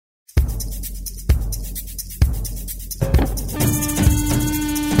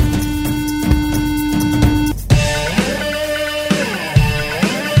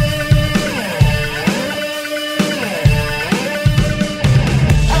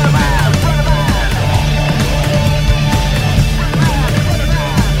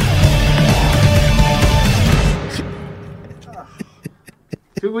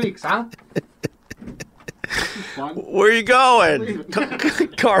weeks, huh? Where are you going?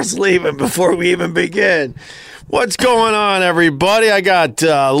 Car's leaving before we even begin. What's going on, everybody? I got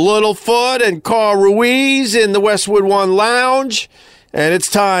Littlefoot and Carl Ruiz in the Westwood One Lounge, and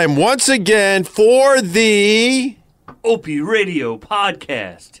it's time once again for the Opie Radio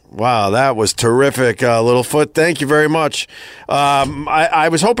Podcast. Wow, that was terrific, Littlefoot. Thank you very much. I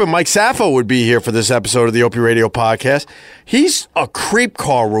was hoping Mike Sappho would be here for this episode of the Opie Radio Podcast. He's a creep,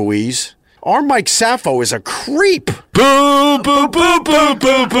 Carl Ruiz. Our Mike Sappho is a creep. Boo, boo, boo, boo,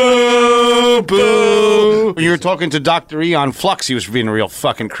 boo, boo, boo. You were talking to Dr. Eon Flux. He was being a real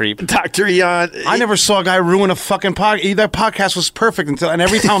fucking creep. Dr. Eon. I never saw a guy ruin a fucking podcast. That podcast was perfect and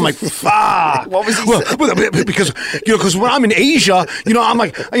every time I'm like, fuck. What was he saying? Because when I'm in Asia, I'm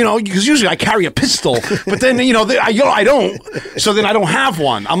like, because usually I carry a pistol, but then, I don't. So then I don't have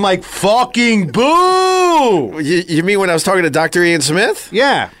one. I'm like, fucking boo. You mean when I was talking to Dr. Ian Smith?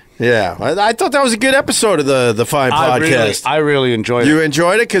 Yeah. Yeah, I thought that was a good episode of the Fine Podcast. I really enjoyed it. You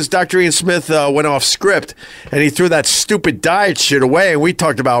enjoyed it? Because Dr. Ian Smith went off script, and he threw that stupid diet shit away, and we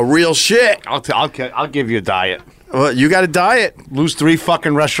talked about real shit. I'll give you a diet. Well, you got a diet? Lose 3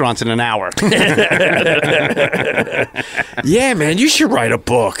 fucking restaurants in an hour. Yeah, man, you should write a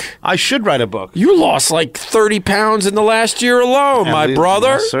book. I should write a book. You lost like 30 pounds in the last year alone, my brother.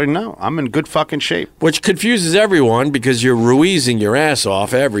 Yes, sir, no, I'm in good fucking shape. Which confuses everyone because you're Ruizing your ass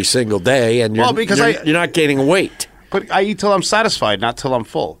off every single day, and you're not gaining weight. But I eat till I'm satisfied, not till I'm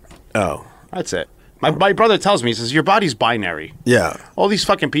full. Oh. That's it. My brother tells me, he says, your body's binary. Yeah. All these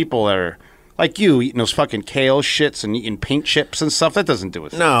fucking people that are like you, eating those fucking kale shits and eating paint chips and stuff, that doesn't do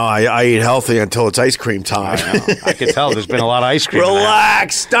it. No, I eat healthy until it's ice cream time. I know. I can tell there's been a lot of ice cream.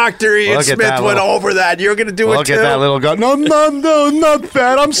 Relax. Dr. Ian Smith went over that. You're going to do it too. Look at that little guy. No, not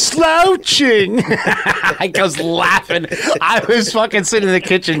that. I'm slouching. I was laughing. I was fucking sitting in the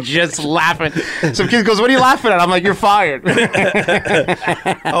kitchen just laughing. Some kid goes, what are you laughing at? I'm like, you're fired.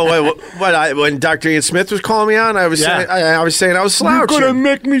 Oh, wait. When Dr. Ian Smith was calling me out, I was saying I was slouching. You're going to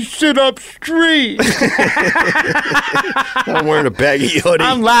make me sit up straight. I'm wearing a baggy hoodie.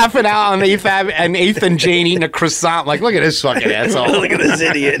 I'm laughing out on Eighth and Jane eating a croissant. Like, look at this fucking asshole. Look at this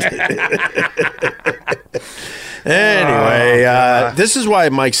idiot. Anyway, this is why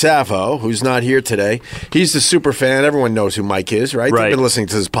Mike Sappho, who's not here today, he's the super fan. Everyone knows who Mike is, right? Right. They've been listening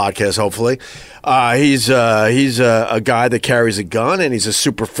to this podcast, hopefully. He's a guy that carries a gun, and he's a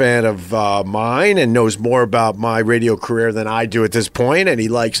super fan of mine and knows more about my radio career than I do at this point. And he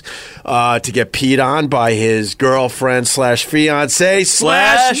likes to get peed on by his girlfriend / fiance /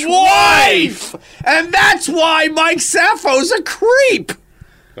 wife. And that's why Mike Sappho's a creep.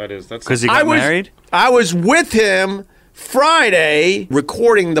 That's because he got married? I was with him Friday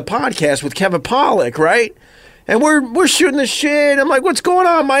recording the podcast with Kevin Pollak, right? And we're shooting the shit. I'm like, what's going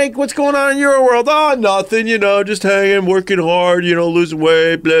on, Mike? What's going on in your world? Oh, nothing, just hanging, working hard, losing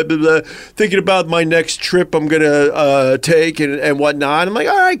weight, blah, blah, blah. Thinking about my next trip I'm going to take and whatnot. I'm like,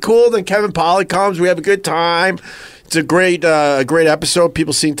 all right, cool. Then Kevin Pollak comes. We have a good time. It's a great episode.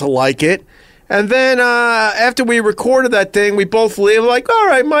 People seem to like it. And then after we recorded that thing, we both leave. Like, all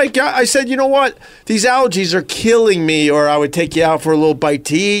right, Mike. I said, you know what? These allergies are killing me. Or I would take you out for a little bite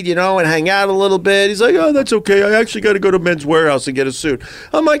to eat, and hang out a little bit. He's like, oh, that's okay. I actually got to go to Men's Warehouse and get a suit.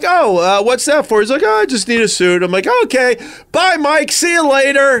 I'm like, oh, what's that for? He's like, oh, I just need a suit. I'm like, okay, bye, Mike. See you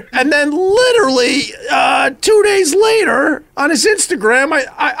later. And then literally 2 days later on his Instagram,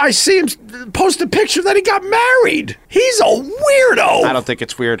 I see him post a picture that he got married. He's a weirdo. I don't think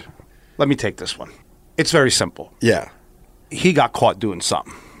it's weird. Let me take this one. It's very simple. Yeah. He got caught doing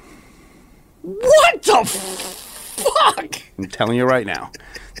something. What the fuck? I'm telling you right now.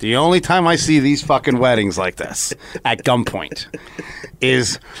 The only time I see these fucking weddings like this at gunpoint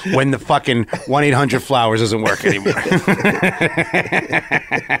is when the fucking 1-800-Flowers doesn't work anymore.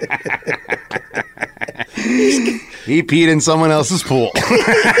 He peed in someone else's pool.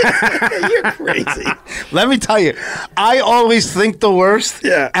 You're crazy. Let me tell you, I always think the worst,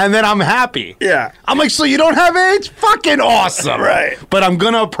 and then I'm happy. Yeah. I'm like, so you don't have AIDS? Fucking awesome. Right. But I'm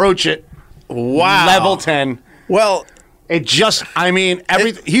going to approach it. Wow. Level 10. Well, it just,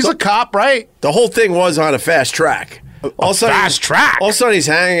 he's a cop, right? The whole thing was on a fast track. Fast track? All of a sudden he's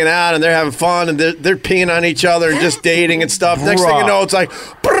hanging out and they're having fun and they're peeing on each other and just dating and stuff. Next thing you know, it's like,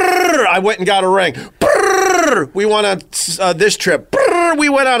 brrr, I went and got a ring. Brrr, we went on this trip. Brrr, we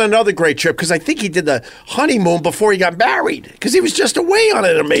went on another great trip because I think he did the honeymoon before he got married because he was just away on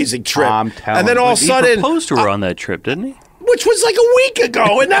an amazing trip. I'm telling you. And then all of a sudden... He proposed to her on that trip, didn't he? Which was like a week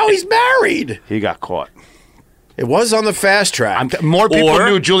ago, and now he's married. He got caught. It was on the fast track. More people Or-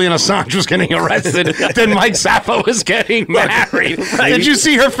 knew Julian Assange was getting arrested than Mike Sappho was getting married. Did you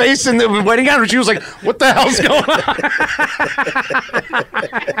see her face in the wedding gown? She was like, what the hell's going on?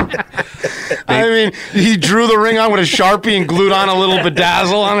 I mean, he drew the ring on with a Sharpie and glued on a little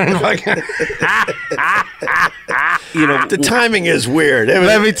bedazzle on it. The timing is weird.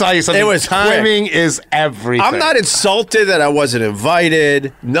 Let me tell you something. It was timing is everything. I'm not insulted that I wasn't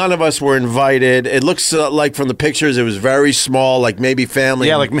invited. None of us were invited. It looks like from the pictures it was very small, like maybe family.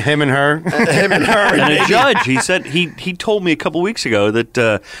 Yeah, like him and her. him and her. And a judge, he said he told me a couple weeks ago that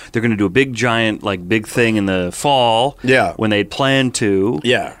they're going to do a big giant big thing in the fall. Yeah. When they'd planned to.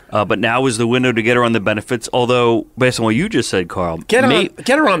 Yeah. But now is the window to get her on the benefits. Although, based on what you just said, Carl, Get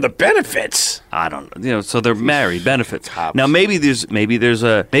her on the benefits. I don't know. So they're married, benefits. Now maybe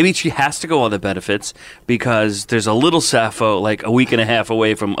she has to go on the benefits because there's a little Sappho like a week and a half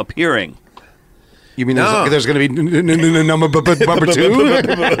away from appearing. You mean there's going to be number two?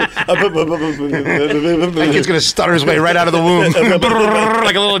 That kid's going to stutter his way right out of the womb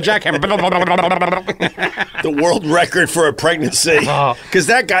like a little jackhammer. The world record for a pregnancy. Because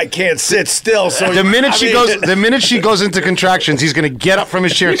that guy can't sit still. So The minute she goes into contractions, he's going to get up from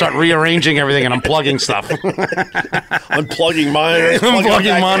his chair and start rearranging everything and unplugging stuff. unplugging monitors.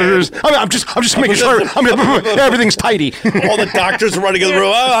 Unplugging monitors. I'm just making sure everything's tidy. All the doctors are running in the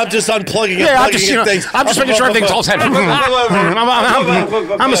room. Oh, I'm just unplugging and Yeah, plugging things. I'm just making sure everything's all set.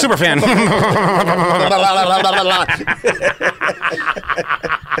 I'm a super fan.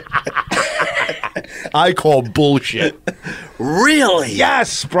 I call bullshit. Really?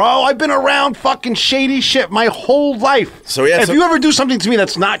 Yes, bro. I've been around fucking shady shit my whole life. So yeah, if you ever do something to me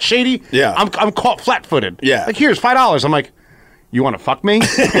that's not shady, yeah, I'm caught flat-footed. Yeah. Like, here's $5. I'm like, you want to fuck me?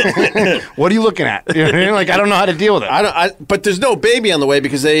 What are you looking at? You know what I mean? Like, I don't know how to deal with it. But there's no baby on the way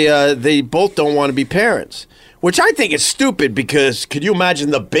because they both don't want to be parents. Which I think is stupid because could you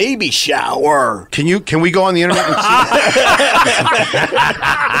imagine the baby shower? Can we go on the internet and see?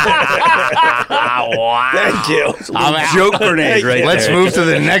 Wow. Thank you. Joke grenade right Let's there. move to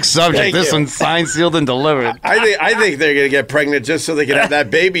the next subject. Thank This you. one's signed, sealed, and delivered. I think they're gonna get pregnant just so they can have that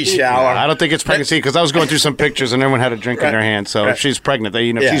baby shower. I don't think it's pregnancy because I was going through some pictures and everyone had a drink in their hand. So if she's pregnant,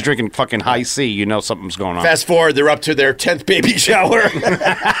 if she's drinking fucking high C, something's going on. Fast forward, they're up to their 10th baby shower.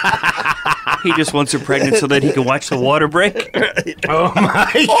 He just wants her pregnant so that he can watch the water break. Oh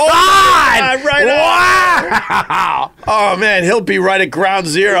my God! Wow! Oh man, he'll be right at ground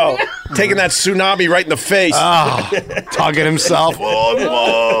zero, taking that tsunami right in the face. Tugging himself. Oh,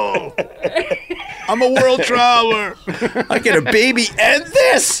 whoa. I'm a world traveler. I get a baby and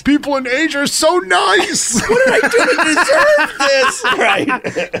this. People in Asia are so nice. What did I do to deserve this? Right.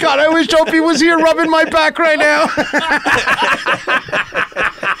 God, I wish Opie was here rubbing my back right now.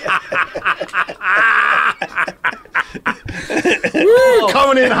 Woo,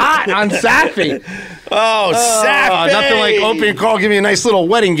 coming in hot on Sappy. Oh, Sappy. Nothing like Opie and Carl give me a nice little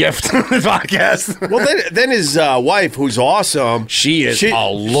wedding gift on the podcast. Well, then his wife, who's awesome. She is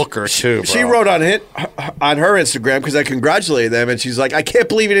a looker, too, bro. She wrote on her Instagram, because I congratulated them, and she's like, I can't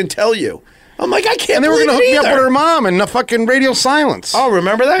believe he didn't tell you. I'm like, I can't And they were believe going to hook me up either. with her mom and the fucking radio silence. Oh,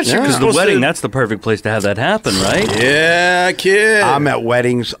 remember that? She was The supposed wedding, to- that's the perfect place to have that happen, right? Yeah, kid. I'm at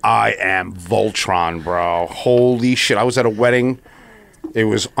weddings. I am Voltron, bro. Holy shit. I was at a wedding. It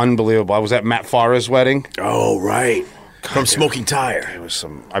was unbelievable. I was at Matt Farah's wedding. Oh, right. From Smoking Tire. It was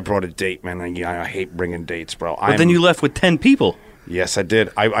I brought a date, man. I hate bringing dates, bro. But then you left with 10 people. Yes, I did.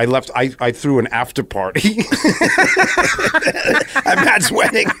 I left. I threw an after party. At Matt's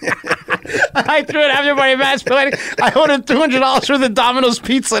wedding. I threw an after party at Matt's wedding. I ordered $200 worth of Domino's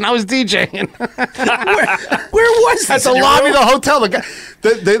pizza, and I was DJing. Where was this? At the lobby of the hotel.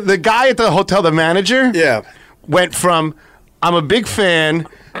 The guy at the hotel, the manager, went from I'm a big fan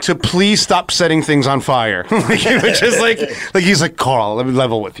to please stop setting things on fire. Which is like he's like, Carl, let me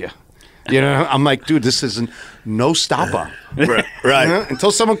level with you. You know, I'm like, dude, this isn't no stopper. Right.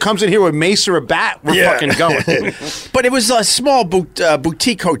 Until someone comes in here with mace or a bat, we're fucking going. But it was a small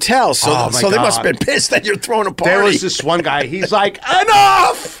boutique hotel, so they must have been pissed that you're throwing a party. There was this one guy, he's like,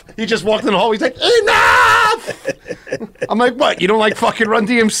 enough! He just walked in the hall, he's like, enough! I'm like, what, you don't like fucking Run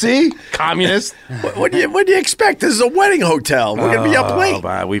DMC? Communist? What do you expect? This is a wedding hotel. We're going to be up late.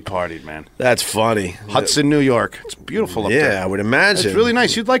 Man, we partied, man. That's funny. Hudson, New York. It's beautiful up there. Yeah, I would imagine. It's really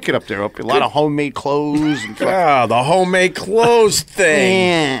nice. You'd like it up there. A lot of homemade clothes. And the homemade clothes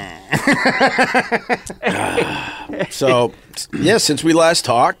thing. So, yeah, since we last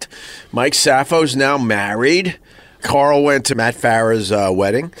talked, Mike Sappho's now married. Carl went to Matt Farah's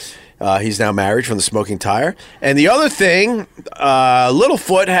wedding. He's now married from the Smoking Tire. And the other thing,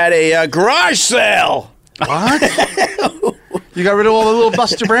 Littlefoot had a garage sale. What? You got rid of all the little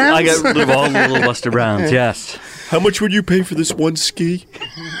Buster Browns? I got rid of all the little Buster Browns, yes. How much would you pay for this one ski?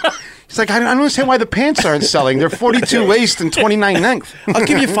 He's like, I don't understand why the pants aren't selling. They're 42 waist and 29 length. I'll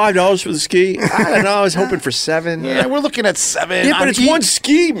give you $5 for the ski. I don't know. I was hoping for $7. Yeah, we're looking at $7. Yeah, but it's one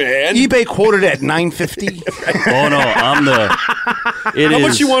ski, man. eBay quoted at $9.50. Oh no, How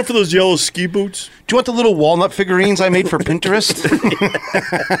much you want for those yellow ski boots? Do you want the little walnut figurines I made for Pinterest?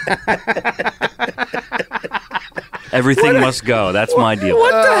 Everything must go. That's my deal.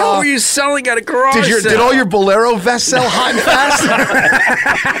 What the hell were you selling at a garage sale? Did all your Bolero vests sell hot and fast?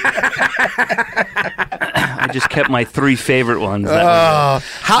 I just kept my 3 favorite ones.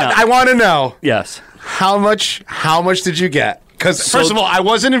 I want to know. Yes. How much did you get? Because first of all, I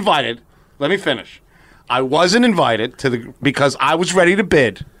wasn't invited. Let me finish. I wasn't invited because I was ready to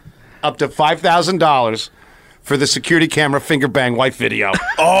bid up to $5,000 for the security camera finger bang wife video.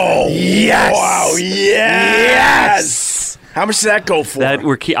 Oh, yes! Wow, yes! How much did that go for?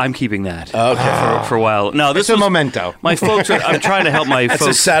 I'm keeping that. Okay. For a while. No, this It's a memento. My folks. I'm trying to help my That's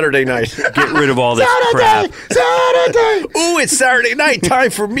folks. a Saturday night. Get rid of all this crap. Saturday! Ooh, it's Saturday night. Time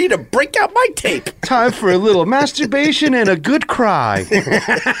for me to break out my tape. Time for a little masturbation and a good cry.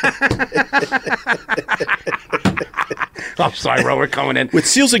 I'm sorry, bro. We're coming in. With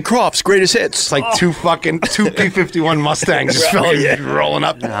Seals and Crofts' greatest hits. It's like two P-51 Mustangs just rolling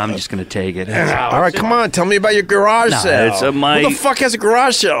up. I'm just going to take it. All right, come on. Tell me about your garage sale. It's Who the fuck has a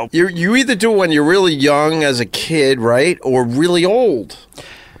garage sale? You either do it when you're really young as a kid, right? Or really old.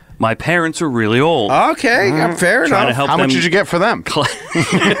 My parents are really old. Okay, fair Trying to enough. help How much them. did you get for them?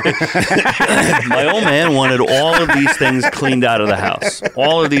 My old man wanted all of these things cleaned out of the house.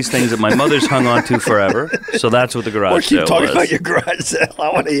 All of these things that my mother's hung on to forever. So that's what the garage We'll keep sale talking was. about your garage sale.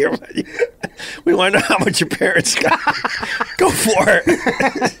 I want to hear about you. We want to know how much your parents got. Go for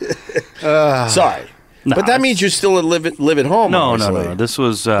it. Sorry. Nah, but that means you still live at home. No. obviously. This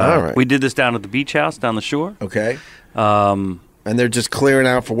was. All right. We did this down at the beach house down the shore. Okay. And they're just clearing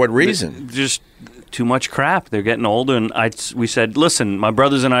out for what reason? Just too much crap. They're getting older, and we said, listen, my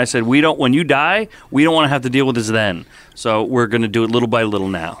brothers and I said, when you die, we don't want to have to deal with this then. So we're going to do it little by little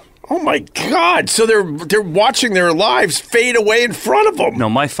now. Oh my God! So they're watching their lives fade away in front of them. No,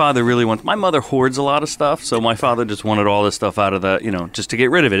 my father really wants. My mother hoards a lot of stuff, so my father just wanted all this stuff out of the, just to get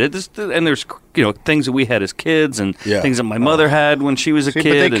rid of it. And there's, things that we had as kids, and things that my mother had when she was a kid.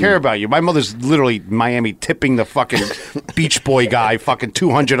 But they care about you. My mother's literally Miami tipping the fucking Beach Boy guy fucking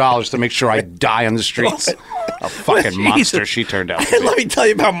 $200 to make sure I die on the streets. A fucking monster she turned out. Let me tell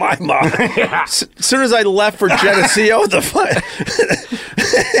you about my mom. As soon as I left for Geneseo,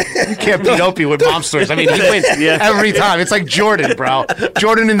 You can't beat Opie with mom stories. I mean, he wins every time. It's like Jordan, bro.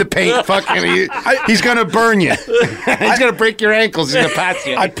 Jordan in the paint. Fucking, he's gonna burn you. He's gonna break your ankles. He's gonna pat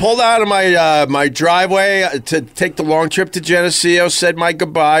you. I pulled out of my driveway to take the long trip to Geneseo. Said my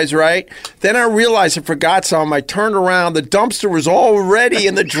goodbyes. Right. Then I realized I forgot something. I turned around. The dumpster was already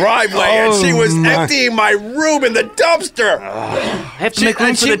in the driveway, and she was emptying my room in the dumpster. I have to make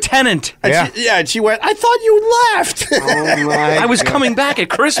room for the tenant. And she went, I thought you left. I was coming back at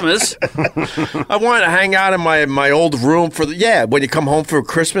Christmas. I wanted to hang out in my old room for when you come home for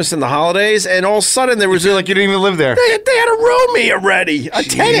Christmas and the holidays, and all of a sudden there was like you didn't even live there. They had a roomie already, a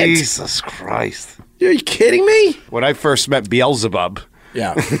tenant. Jesus Christ! Are you kidding me? When I first met Beelzebub,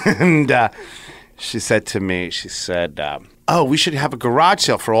 and she said to me, "Oh, we should have a garage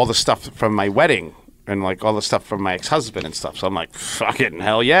sale for all the stuff from my wedding and like all the stuff from my ex-husband and stuff." So I'm like, "Fucking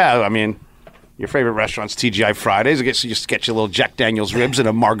hell yeah!" I mean. Your favorite restaurant's TGI Fridays. I guess you just get your little Jack Daniel's ribs and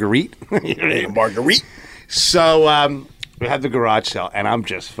a marguerite. Marguerite. So we had the garage sale, and I'm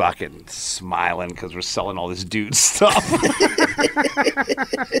just fucking smiling because we're selling all this dude stuff.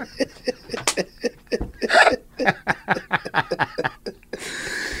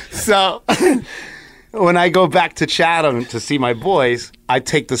 So when I go back to Chatham to see my boys, I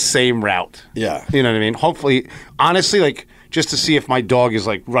take the same route. Yeah. You know what I mean? Hopefully, honestly, like, just to see if my dog is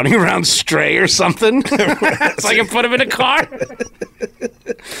like running around stray or something. So I can put him in a car.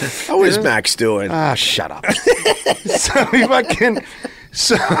 How is Max doing? Shut up.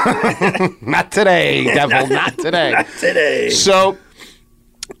 Not today, devil, not today. Not today. So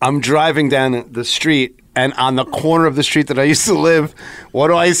I'm driving down the street, and on the corner of the street that I used to live, what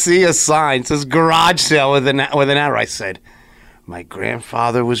do I see? A sign. It says garage sale with an arrow. I said, my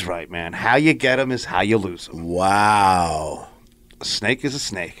grandfather was right, man. How you get them is how you lose them. Wow. A snake is a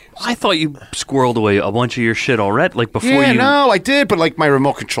snake. I thought you squirreled away a bunch of your shit already, like before you... Yeah, no, I did, but like my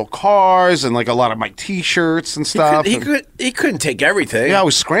remote control cars and like a lot of my T-shirts and stuff. He couldn't take everything. Yeah, I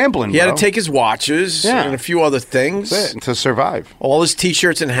was scrambling, He had to take his watches Yeah. and a few other things. That's it, to survive. All his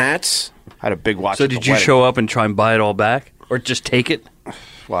T-shirts and hats. I had a big watch. So did you show up and try and buy it all back? Or just take it?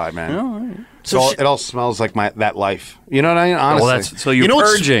 Why, man? Oh, all right. So it all smells like that life. You know what I mean? Honestly. Well, so you're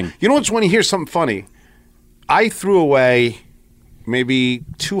purging. You know what's when you hear something funny? I threw away maybe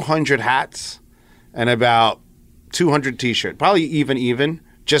 200 hats and about 200 T-shirts. Probably even,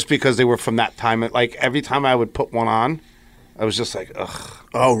 just because they were from that time. Like, every time I would put one on, I was just like, ugh.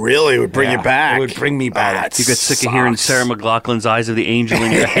 Oh, really? It would bring you back? It would bring me back. You got sick of hearing Sarah McLachlan's Eyes of the Angel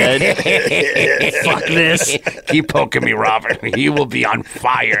in your head? Fuck this. Keep poking me, Robert. You will be on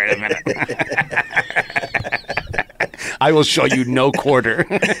fire in a minute. I will show you no quarter.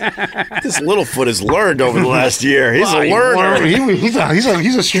 This Littlefoot has learned over the last year. He's a learner. He's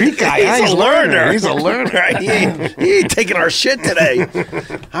a street guy. He's a learner. He's a learner. He ain't taking our shit today.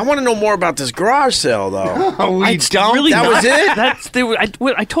 I want to know more about this garage sale, though. Oh, we don't. Really that was it?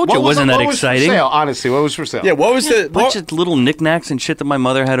 I told you it wasn't that exciting. For sale? Honestly, what was for sale? Yeah, what was the... bunch of little knickknacks and shit that my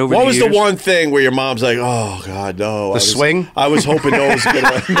mother had over the years. What was the one thing where your mom's like, oh, God, no. The swing? I was hoping no one was going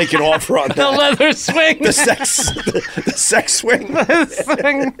to make an offer on that. The leather swing. The sex swing. I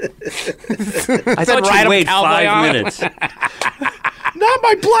thought you'd wait 5 minutes. Not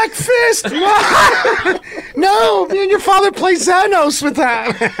my black fist. No, me and your father play Xanos with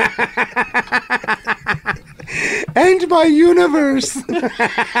that. End my universe.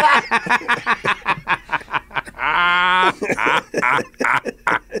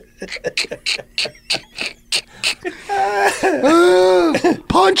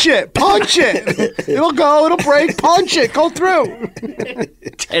 Punch it. It'll break. Punch it, go through.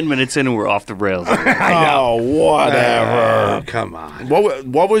 10 minutes in and we're off the rails. Oh, whatever. Come on.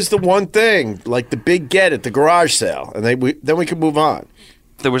 What was the one thing, like the big get at the garage sale? And then we could move on.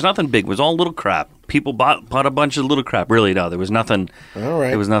 There was nothing big. It was all little crap. People bought a bunch of little crap. Really, no. There was nothing. All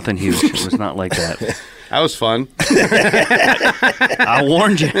right. It was nothing huge. It was not like that. That was fun. I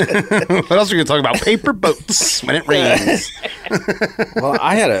warned you. What else are we going to talk about? Paper boats when it rains. Well,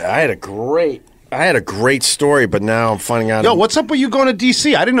 I had a great story, but now I'm finding out. Yo, what's up with you going to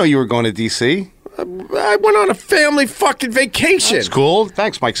D.C.? I didn't know you were going to D.C. I went on a family fucking vacation. That's cool.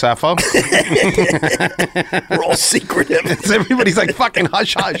 Thanks, Mike Sappho. We're all secretive. Everybody's like, fucking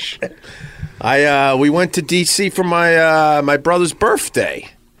hush, hush. We went to D.C. for my brother's birthday.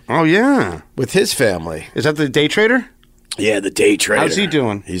 Oh, yeah. With his family. Is that the day trader? Yeah, the day trader. How's he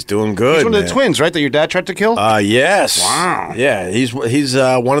doing? He's doing good. He's one of the twins, right? That your dad tried to kill? Yes. Wow. Yeah, he's one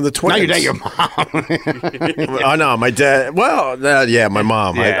of the twins. Not your dad, your mom. Oh, no, my dad. Well, yeah, my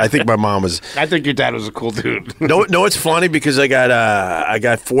mom. Yeah. I think my mom was. I think your dad was a cool dude. No, it's funny because I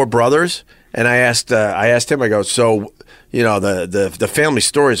got 4 brothers, and I asked him. I go, so you know the family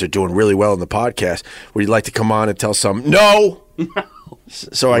stories are doing really well in the podcast. Would you like to come on and tell some? No.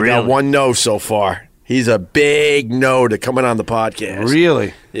 So I got one no so far. He's a big no to coming on the podcast.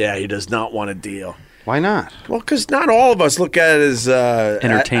 Really? Yeah, he does not want a deal. Why not? Well, because not all of us look at it as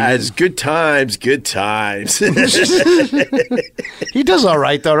entertainment. As good times. He does all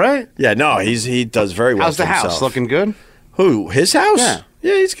right, though, right? Yeah, no, he does very well. How's the house? himself. Looking good? Who? His house? Yeah.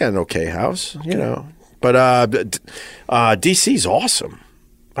 Yeah, he's got an okay house, you know. But DC's awesome.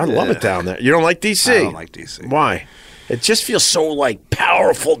 I love it down there. You don't like DC? I don't like DC. Why? It just feels so like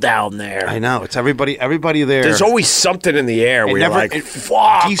powerful down there. I know. It's everybody there. There's always something in the air where you're like,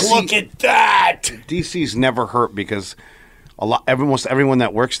 fuck, look at that. DC's never hurt because almost everyone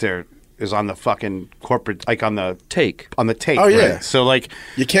that works there is on the fucking corporate, like on the take. Oh, yeah. Right? So, like...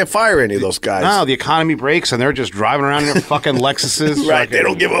 You can't fire any of those guys. No, the economy breaks and they're just driving around in their fucking Lexuses. Right, they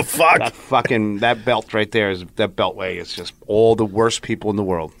don't give a fuck. That belt right there, that beltway is just all the worst people in the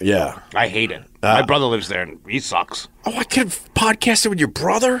world. Yeah. I hate it. My brother lives there and he sucks. Oh, I could have podcasted with your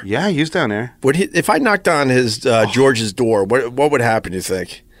brother? Yeah, he's down there. If I knocked on his George's door, what would happen, you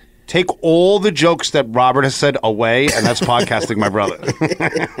think? Take all the jokes that Robert has said away, and that's podcasting my brother.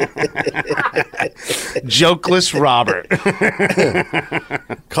 Jokeless Robert.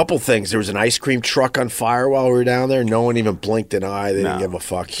 Couple things. There was an ice cream truck on fire while we were down there. No one even blinked an eye. They didn't give a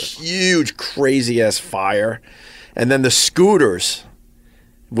fuck. Huge, crazy-ass fire. And then the scooters,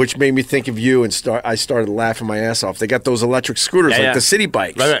 which made me think of you, and I started laughing my ass off. They got those electric scooters, the city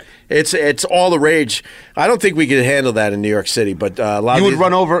bikes. Right. It's all the rage. I don't think we could handle that in New York City, but a lot you of would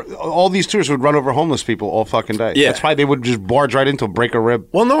run over, all these tourists would run over homeless people all fucking day. Yeah. That's why they would just barge right into break a rib.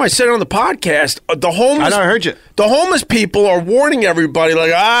 Well, no, I said it on the podcast. The homeless. I know, I heard you. The homeless people are warning everybody,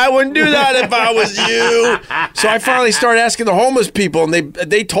 like, I wouldn't do that if I was you. So I finally started asking the homeless people, and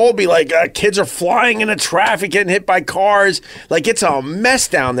they told me, like, kids are flying into traffic, getting hit by cars. Like, it's a mess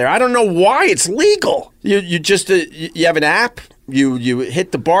down there. I don't know why it's legal. You just you have an app. You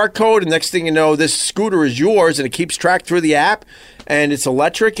hit the barcode, and next thing you know, this scooter is yours, and it keeps track through the app. and it's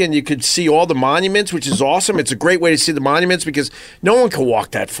electric, and you could see all the monuments, which is awesome. It's a great way to see the monuments because no one can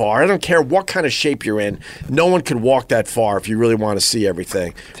walk that far. I don't care what kind of shape you're in. No one can walk that far if you really want to see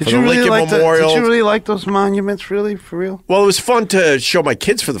everything. Did you really like those monuments, really, for real? Well, it was fun to show my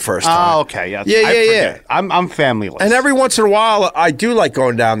kids for the first time. Oh, okay, yeah. Yeah. I'm family-less. And every once in a while, I do like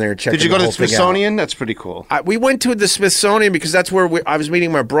going down there and checking Did you go to the Smithsonian? That's pretty cool. We went to the Smithsonian because that's where I was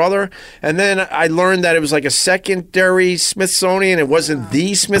meeting my brother, and then I learned that it was like a secondary Smithsonian. It wasn't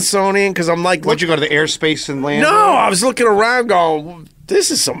the Smithsonian because I'm like, Would you go to the airspace and land? No, I was looking around going,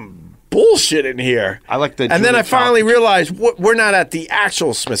 this is some bullshit in here. I like the. And then I finally realized we're not at the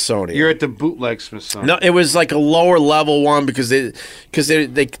actual Smithsonian. You're at the bootleg Smithsonian. No, it was like a lower level one because they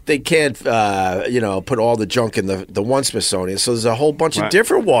can't put all the junk in the one Smithsonian. So there's a whole bunch of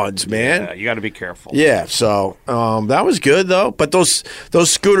different ones, man. Yeah, you got to be careful. Yeah, so that was good though. But those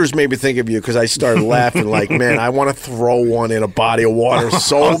scooters made me think of you because I started laughing like, man, I want to throw one in a body of water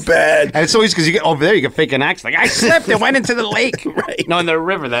so bad. And it's always because you get over there, you can fake an accident. Like I slipped and went into the lake. Right? No, in the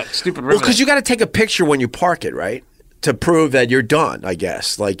river, that stupid river. Well, because you got to take a picture when you park it, right? To prove that you're done, I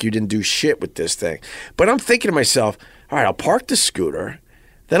guess. Like you didn't do shit with this thing. But I'm thinking to myself, all right, I'll park the scooter,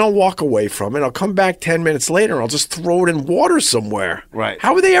 then I'll walk away from it. I'll come back 10 minutes later and I'll just throw it in water somewhere. Right.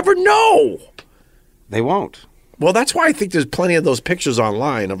 How would they ever know? They won't. Well, that's why I think there's plenty of those pictures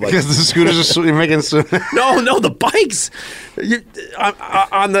online of like because the scooters are making. No, the bikes. Do you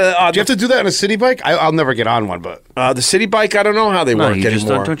have to do that on a city bike? I'll never get on one, but the city bike, I don't know how they work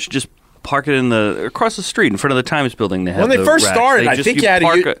anymore. Don't you just park it across the street in front of the Times building? They have when they first racks. started, I think you had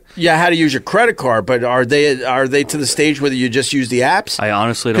to use your credit card. But are they to the stage where you just use the apps? I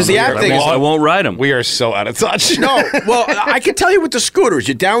honestly don't. Because the app thing I won't ride them. We are so out of touch. No, well, I can tell you with the scooters,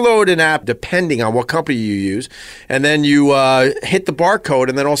 you download an app depending on what company you use, and then you hit the barcode,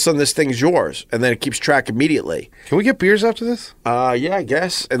 and then all of a sudden this thing's yours, and then it keeps track immediately. Can we get beers after this? Yeah, I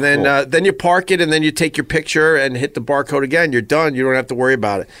guess. And then then you park it, and then you take your picture and hit the barcode again. You're done. You don't have to worry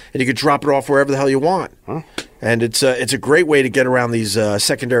about it, and you can drop it off wherever the hell you want. Huh? And it's a great way to get around these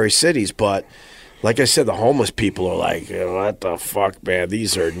secondary cities. But like I said, the homeless people are like, what the fuck, man?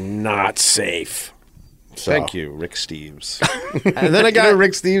 These are not safe. So. Thank you, Rick Steves. And then I got you know who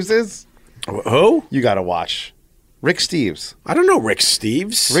Rick Steves is? Who? You got to watch. Rick Steves. I don't know Rick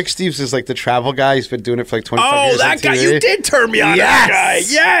Steves. Rick Steves is like the travel guy. He's been doing it for like 25 years. Oh, that guy. You did turn me on that guy.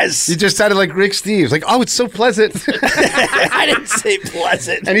 Yes. You just sounded like Rick Steves. Like, oh, it's so pleasant. I didn't say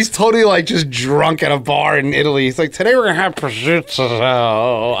pleasant. And he's totally like just drunk at a bar in Italy. He's like, today we're going to have prosciutto.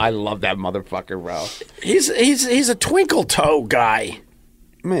 Oh, I love that motherfucker, bro. He's a twinkle toe guy.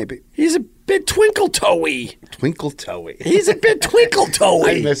 Maybe. He's a bit twinkle toey. Twinkle toey. He's a bit twinkle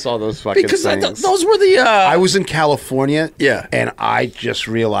toey. I miss all those fucking because things. Those were the. I was in California. Yeah. And I just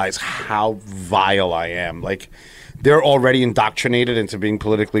realized how vile I am. Like, they're already indoctrinated into being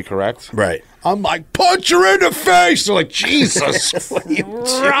politically correct. Right. I'm like, punch her in the face. They're like, Jesus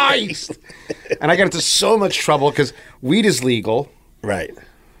Christ. And I got into so much trouble because weed is legal. Right.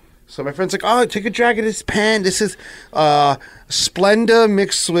 So my friend's like, oh, take a drag of this pen. This is Splenda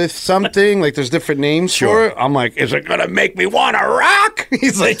mixed with something. Like, there's different names for it. I'm like, is it going to make me want to rock?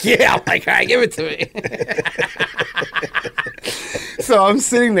 He's like, yeah. I'm like, all right, give it to me. So I'm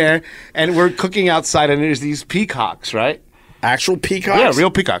sitting there, and we're cooking outside, and there's these peacocks, right? Actual peacocks? Yeah, real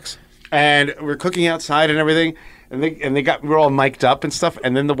peacocks. And we're cooking outside and everything. And we're all mic'd up and stuff,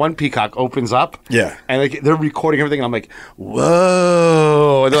 and then the one peacock opens up. Yeah. And like they're recording everything, and I'm like,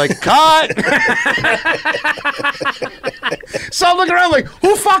 whoa. And they're like, cut. So I'm looking around like,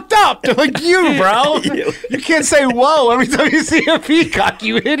 who fucked up? They're like, you, bro. You can't say whoa every time you see a peacock,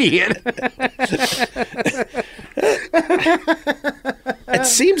 you idiot. It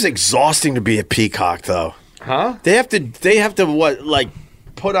seems exhausting to be a peacock, though. Huh? They have to what, like,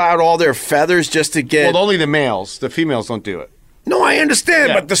 put out all their feathers just to get... Well, only the males. The females don't do it. No, I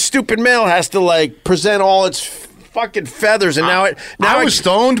understand, but the stupid male has to, like, present all its fucking feathers, and now I was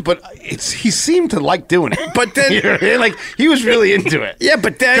stoned, but he seemed to like doing it. But then... You know what I mean? Like, he was really into it. Yeah,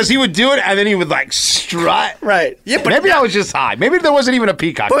 but then... Because he would do it, and then he would, like, strut. Right. Yeah, but maybe I was just high. Maybe there wasn't even a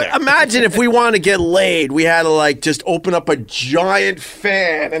peacock but there. Imagine if we wanted to get laid, we had to, like, just open up a giant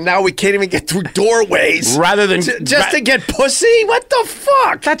fan, and now we can't even get through doorways. Rather than... Just to get pussy? What the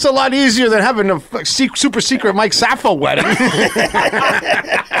fuck? That's a lot easier than having a super secret Mike Sappho wedding.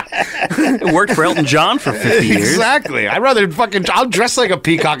 It worked for Elton John for 50 years. Exactly. I'll dress like a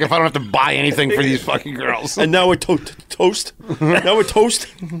peacock if I don't have to buy anything for these fucking girls. And now we're toast. Now we're toast.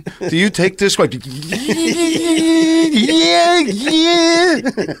 Do you take this one? Yeah.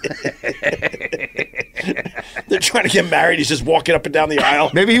 They're trying to get married. He's just walking up and down the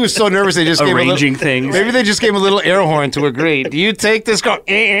aisle. Maybe he was so nervous they just arranging things. Maybe they just gave him a little air horn to agree. Do you take this? Go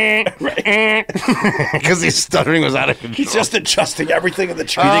because his stuttering was out of control. He's just adjusting everything in the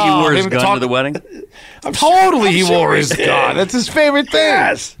tree. You think he wore his gun to the wedding? He wore his gun. That's his favorite thing.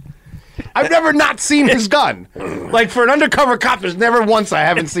 Yes. I've never not seen his gun. Like for an undercover cop, there's never once I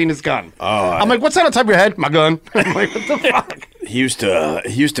haven't seen his gun. I'm like, what's that on top of your head? My gun. I'm like, what the fuck? He used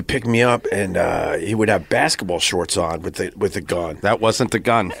to pick me up, and he would have basketball shorts on with the gun. That wasn't the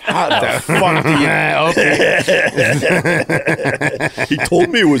gun. How the fuck do you? He told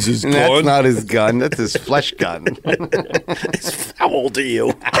me it was his gun. That's not his gun. That's his flesh gun. How old are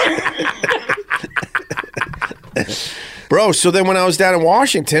you? Bro, so then when I was down in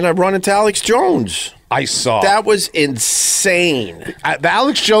Washington, I run into Alex Jones. I saw. That was insane. The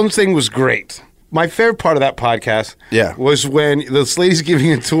Alex Jones thing was great. My favorite part of that podcast was when this lady's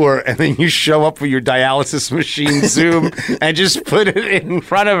giving a tour and then you show up with your dialysis machine Zoom and just put it in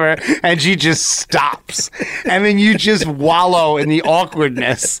front of her and she just stops. And then you just wallow in the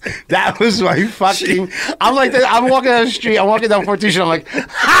awkwardness. That was my fucking... I'm like, I'm walking down the street, I'm walking down 14th Street, I'm like,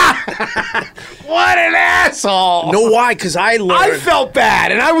 ha! What an asshole! Know why? Because I felt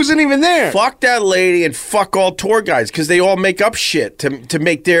bad and I wasn't even there. Fuck that lady and fuck all tour guides because they all make up shit to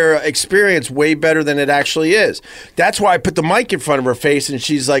make their experience way better than it actually is. That's why I put the mic in front of her face and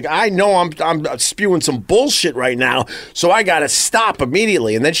she's like, I know I'm spewing some bullshit right now, so I gotta stop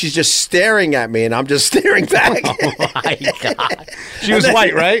immediately. And then she's just staring at me and I'm just staring back. Oh my God. She was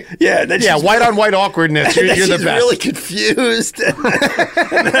white, right? Yeah. White on white awkwardness. You're the best. Really confused.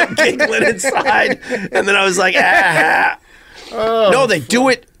 And then I'm giggling inside. And then I was like, ah. No, they do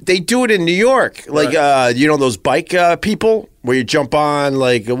it. They do it in New York. Like, you know those bike people where you jump on,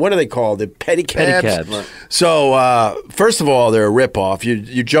 like, what are they called? The pedicabs? Pedicabs. Right. So, first of all, they're a ripoff.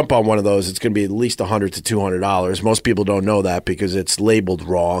 You jump on one of those, it's going to be at least $100 to $200. Most people don't know that because it's labeled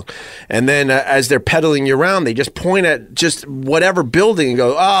wrong. And then as they're pedaling you around, they just point at just whatever building and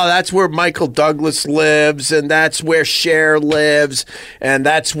go, oh, that's where Michael Douglas lives, and that's where Cher lives, and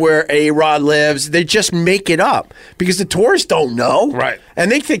that's where A-Rod lives. They just make it up because the tourists don't know. Right.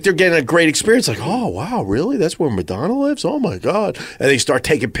 And they think they're getting a great experience. Like, oh, wow, really? That's where Madonna lives? Oh, my God. And they start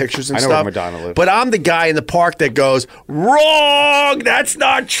taking pictures and stuff. I know where Madonna lives. But I'm the guy in the park that goes, wrong! That's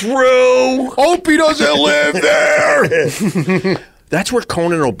not true! Opie doesn't live there! That's where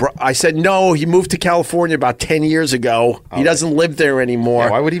Conan O'Brien... I said, no, he moved to California about 10 years ago. He doesn't live there anymore.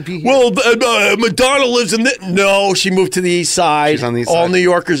 Yeah, why would he be here? Well, Madonna lives in the... No, she moved to the east side. She's on the east all side. New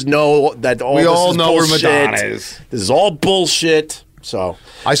Yorkers know that all we this all is know bullshit. where Madonna is. This is all bullshit. So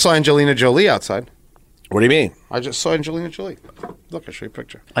I saw Angelina Jolie outside. What do you mean? I just saw Angelina Jolie. Look, I'll show you a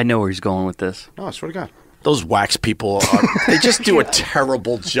picture. I know where he's going with this. No, I swear to God. Those wax people, they just do a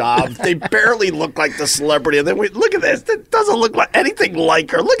terrible job. They barely look like the celebrity. And then look at this. It doesn't look like anything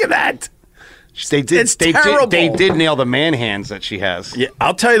like her. Look at that. They did. It's terrible. They did nail the man hands that she has. Yeah,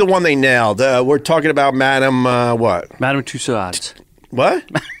 I'll tell you the one they nailed. We're talking about Madame what? Madame Tussauds. What?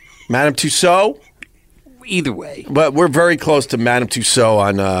 Madame Tussauds? Either way. But we're very close to Madame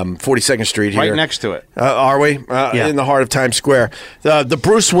Tussauds on 42nd Street here. Right next to it. Are we? Yeah. In the heart of Times Square. The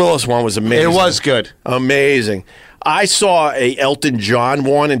Bruce Willis one was amazing. It was good. Amazing. I saw a Elton John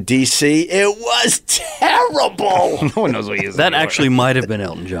one in D.C. It was terrible. No one knows what he is. That actually might have been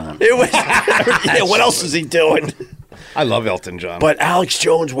Elton John. It was. Yeah, what else is he doing? I love Elton John. But Alex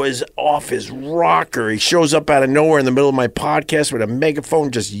Jones was off his rocker. He shows up out of nowhere in the middle of my podcast with a megaphone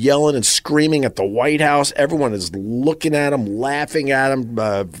just yelling and screaming at the White House. Everyone is looking at him, laughing at him,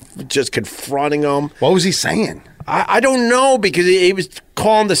 just confronting him. What was he saying? I don't know because he was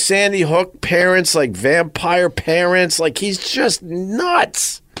calling the Sandy Hook parents like vampire parents. Like he's just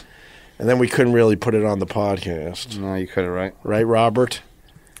nuts. And then we couldn't really put it on the podcast. No, you could have, right? Right, Robert?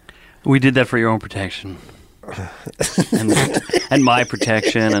 We did that for your own protection. and my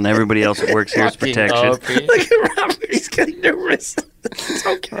protection and everybody else that works here's protection. Look at Robert. He's getting nervous. It's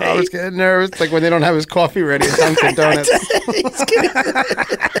okay. I was getting nervous. Like when they don't have his coffee ready at Dunkin' Donuts.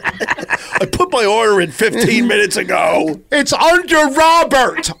 I put my order in 15 minutes ago. It's under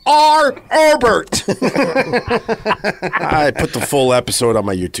Robert R. Herbert. I put the full episode on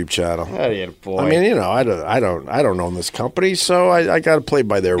my YouTube channel. Oh, yeah, boy. I mean, you know, I don't own this company, so I got to play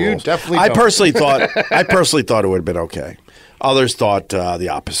by their rules. Definitely I don't. personally thought it would have been okay. Others thought the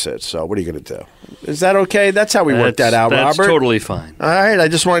opposite. So what are you going to do? Is that okay? That's how we worked that out, that's Robert. Totally fine. All right. I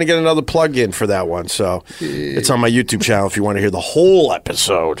just wanted to get another plug in for that one. So it's on my YouTube channel if you want to hear the whole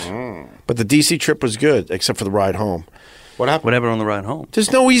episode. But the DC trip was good, except for the ride home. What happened? What happened on the ride home?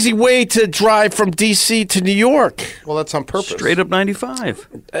 There's no easy way to drive from D.C. to New York. Well, that's on purpose. Straight up 95.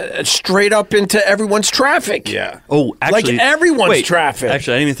 Straight up into everyone's traffic. Yeah. Oh, actually. Like everyone's traffic.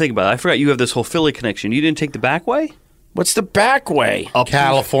 Actually, I didn't even think about it. I forgot you have this whole Philly connection. You didn't take the back way? What's the back way? Up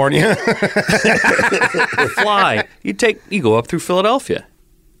California. Fly. You go up through Philadelphia,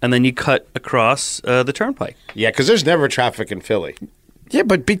 and then you cut across the turnpike. Yeah, because there's never traffic in Philly. Yeah,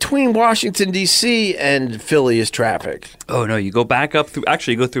 but between Washington, D.C. and Philly is traffic. Oh, no, you go back up through,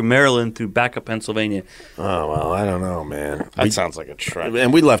 actually, you go through Maryland, through back up Pennsylvania. Oh, well, I don't know, man. That sounds like a trek.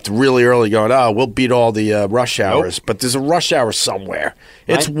 And we left really early going, we'll beat all the rush hours. Nope. But there's a rush hour somewhere.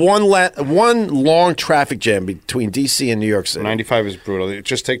 It's one long traffic jam between D.C. and New York City. 95 is brutal.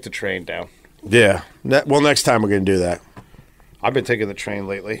 Just take the train down. Yeah. Well, next time we're going to do that. I've been taking the train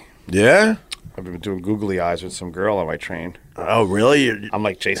lately. Yeah? I've been doing googly eyes with some girl on my train. Oh, really? I'm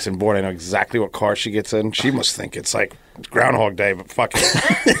like Jason Bourne. I know exactly what car she gets in. She must think it's like Groundhog Day, but fuck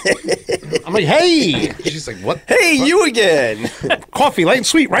it. I'm like, hey. She's like, what? Hey, fuck? You again. Coffee, light and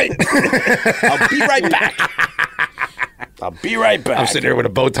sweet, right? I'll be right back. I'll be right back. I'm sitting there with a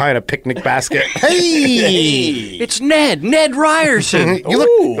bow tie and a picnic basket. Hey! It's Ned Ryerson. You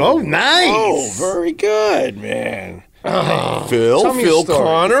look, nice. Oh, very good, man. Phil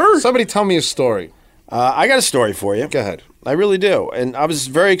Connor. Somebody tell me a story. I got a story for you. Go ahead. I really do. And I was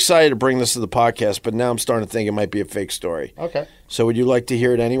very excited to bring this to the podcast, but now I'm starting to think it might be a fake story. Okay. So would you like to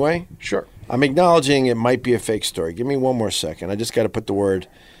hear it anyway? Sure. I'm acknowledging it might be a fake story. Give me one more second. I just got to put the word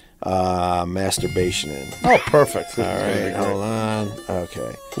masturbation in. Oh, perfect. All right. Hold on.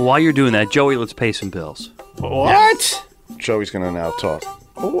 Okay. While you're doing that, Joey, let's pay some bills. What? Yeah. Joey's going to now talk.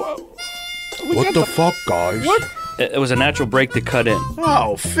 What the fuck, guys? What? It was a natural break to cut in.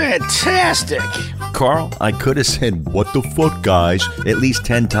 Oh, fantastic. Carl, I could have said, what the fuck, guys, at least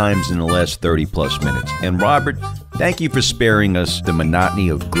 10 times in the last 30-plus minutes. And Robert, thank you for sparing us the monotony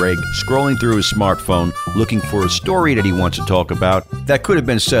of Greg scrolling through his smartphone looking for a story that he wants to talk about that could have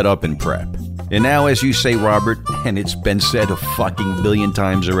been set up in prep. And now, as you say, Robert, and it's been said a fucking billion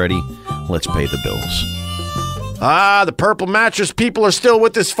times already, let's pay the bills. The Purple Mattress people are still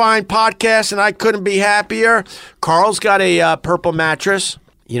with this fine podcast, and I couldn't be happier. Carl's got a Purple Mattress.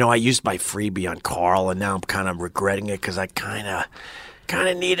 You know, I used my freebie on Carl, and now I'm kind of regretting it because I kind of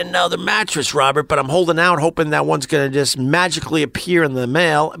need another mattress, Robert, but I'm holding out, hoping that one's going to just magically appear in the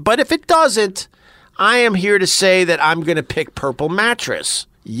mail. But if it doesn't, I am here to say that I'm going to pick Purple Mattress.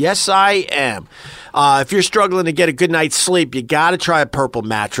 Yes, I am. If you're struggling to get a good night's sleep, you got to try a Purple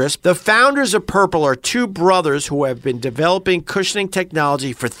Mattress. The founders of Purple are two brothers who have been developing cushioning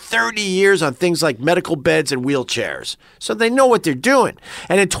technology for 30 years on things like medical beds and wheelchairs. So they know what they're doing.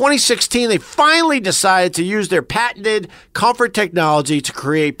 And in 2016, they finally decided to use their patented comfort technology to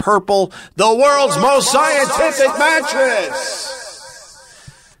create Purple, the world's most scientific mattress.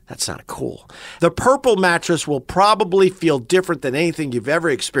 That sounded cool. The Purple Mattress will probably feel different than anything you've ever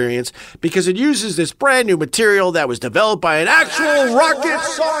experienced because it uses this brand new material that was developed by an actual rocket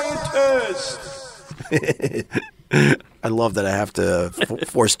scientist. I love that I have to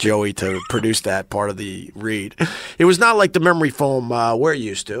force Joey to produce that part of the read. It was not like the memory foam we're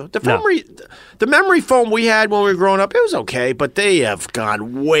used to. The memory foam we had when we were growing up, it was okay, but they have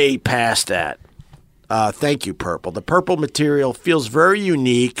gone way past that. Thank you, Purple. The Purple material feels very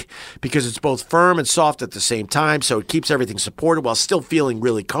unique because it's both firm and soft at the same time, so it keeps everything supported while still feeling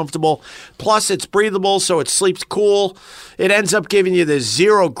really comfortable. Plus, it's breathable, so it sleeps cool. It ends up giving you the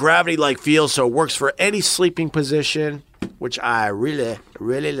zero gravity-like feel, so it works for any sleeping position, which I really,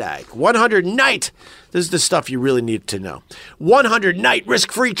 really like. 100 night. This is the stuff you really need to know. 100 night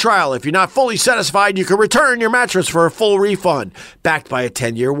risk-free trial. If you're not fully satisfied, you can return your mattress for a full refund. Backed by a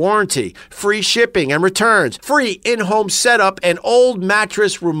 10-year warranty. Free shipping and returns. Free in-home setup and old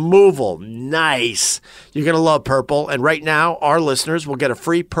mattress removal. Nice. You're going to love Purple. And right now, our listeners will get a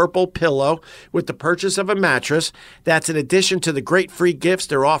free Purple pillow with the purchase of a mattress. That's in addition to the great free gifts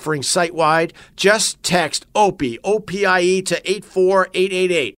they're offering site-wide. Just text OPIE, O-P-I-E, to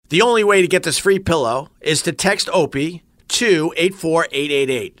 84888. The only way to get this free pillow is to text OPIE to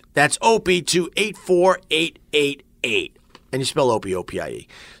 84888. That's OPIE to 84888. And you spell OPIE, O-P-I-E.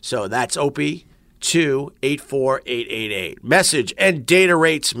 So that's OPIE to 84888. Message and data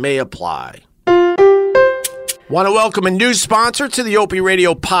rates may apply. Want to welcome a new sponsor to the Opie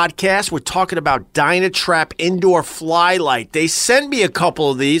Radio podcast. We're talking about Dynatrap Indoor Fly Light. They sent me a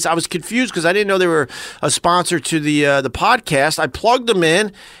couple of these. I was confused because I didn't know they were a sponsor to the podcast. I plugged them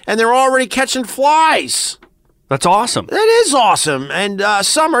in, and they're already catching flies. That's awesome. That is awesome. And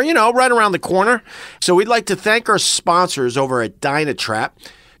summer, right around the corner. So we'd like to thank our sponsors over at Dynatrap.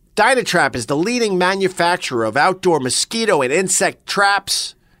 Dynatrap is the leading manufacturer of outdoor mosquito and insect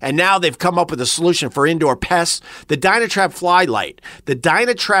traps. And now they've come up with a solution for indoor pests, the Dynatrap Fly Light. The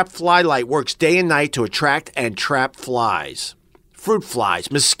Dynatrap Fly Light works day and night to attract and trap flies, fruit flies,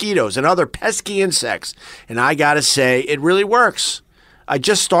 mosquitoes, and other pesky insects. And I gotta say, it really works. I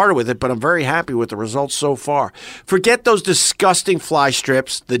just started with it, but I'm very happy with the results so far. Forget those disgusting fly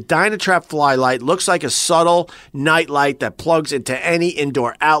strips. The Dynatrap Fly Light looks like a subtle night light that plugs into any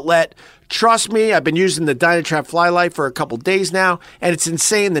indoor outlet. Trust me, I've been using the Dynatrap Fly Light for a couple days now, and it's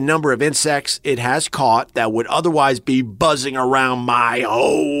insane the number of insects it has caught that would otherwise be buzzing around my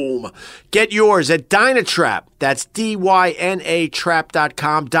home. Get yours at Dynatrap. That's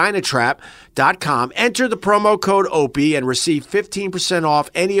DYNAtrap.com, Dynatrap.com. Enter the promo code OPIE and receive 15% off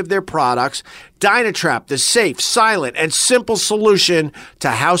any of their products. Dynatrap, the safe, silent, and simple solution to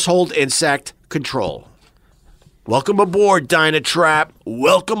household insect control. Welcome aboard, Dynatrap.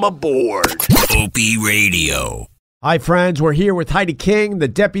 Welcome aboard. Opie Radio. Hi, friends. We're here with Heidi King, the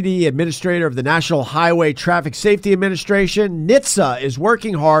Deputy Administrator of the National Highway Traffic Safety Administration. NHTSA is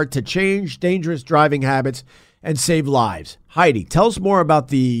working hard to change dangerous driving habits and save lives. Heidi, tell us more about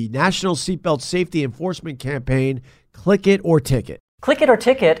the National Seatbelt Safety Enforcement Campaign, Click It or Ticket. Click It or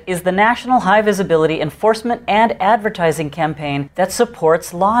Ticket is the national high-visibility enforcement and advertising campaign that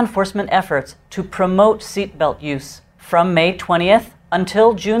supports law enforcement efforts to promote seatbelt use. From May 20th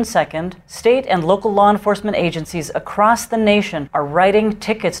until June 2nd, state and local law enforcement agencies across the nation are writing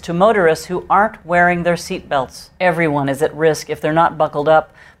tickets to motorists who aren't wearing their seatbelts. Everyone is at risk if they're not buckled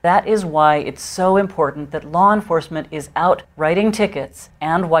up. That is why it's so important that law enforcement is out writing tickets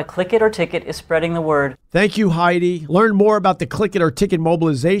and why Click It or Ticket is spreading the word. Thank you, Heidi. Learn more about the Click It or Ticket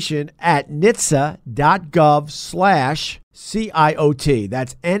mobilization at NHTSA.gov/CIOT.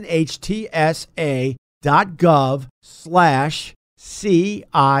 That's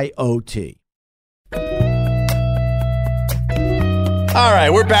NHTSA.gov/CIOT. All right,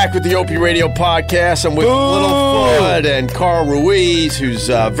 we're back with the Opie Radio podcast. I'm with Little Flood and Carl Ruiz, who's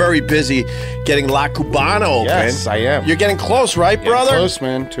very busy getting La Cubana open. Yes, I am. You're getting close, right, brother? Close,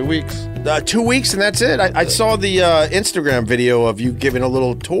 man. 2 weeks. 2 weeks, and that's it. I saw the Instagram video of you giving a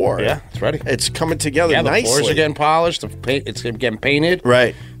little tour. Yeah, it's ready. It's coming together nicely. The floors are getting polished. It's getting painted.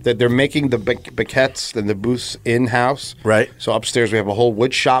 Right. That they're making the baquettes and the booths in-house. Right. So upstairs we have a whole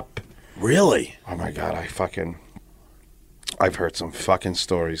wood shop. Really? Oh, my God. I've heard some fucking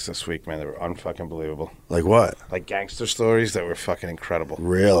stories this week, man. They were unfucking believable. Like what? Like gangster stories that were fucking incredible.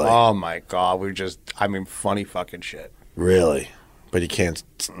 Really? Oh, my God. Funny fucking shit. Really? But you can't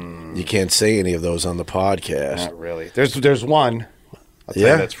say any of those on the podcast. Not really. There's one. I'll tell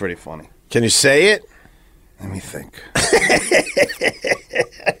you that's pretty funny. Can you say it? Let me think.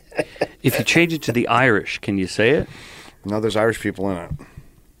 If you change it to the Irish, can you say it? No, there's Irish people in it.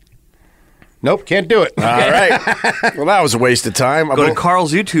 Nope, can't do it. All right. Well, that was a waste of time. Go to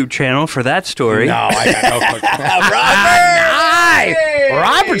Carl's YouTube channel for that story. No, I got no clue. Robert! Hey!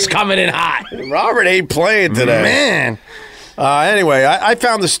 Robert's coming in hot. Robert ain't playing today. Man. Anyway, I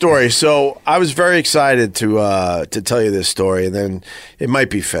found the story, so I was very excited to tell you this story, and then it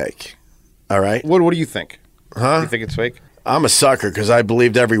might be fake. All right? What do you think? Huh? You think it's fake? I'm a sucker because I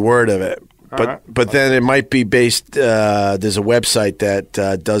believed every word of it. But then it might be based, there's a website that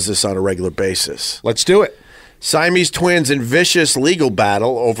does this on a regular basis. Let's do it. Siamese twins in vicious legal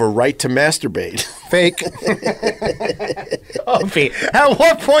battle over right to masturbate. Fake. Opie, at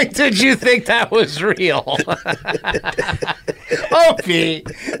what point did you think that was real? Opie,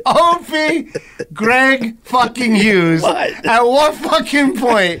 Greg fucking Hughes. What? At what fucking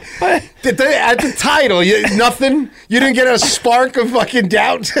point? At the title, nothing? You didn't get a spark of fucking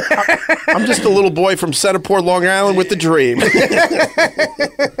doubt? I'm just a little boy from Centerport, Long Island with the dream.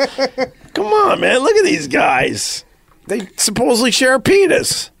 Come on, man. Look at these guys. They supposedly share a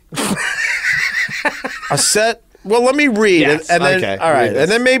penis. A set. Well, let me read it, and then okay. All right, and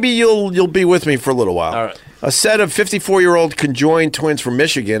then maybe you'll be with me for a little while. All right. A set of 54-year-old conjoined twins from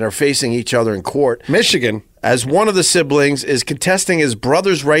Michigan are facing each other in court. Michigan. As one of the siblings is contesting his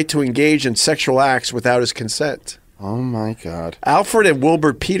brother's right to engage in sexual acts without his consent. Oh, my God. Alfred and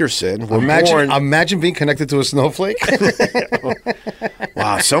Wilbur Peterson were born... Imagine being connected to a snowflake.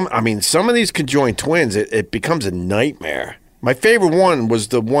 Wow, some of these conjoined twins, it becomes a nightmare. My favorite one was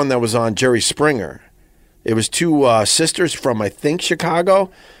the one that was on Jerry Springer. It was two sisters from, I think,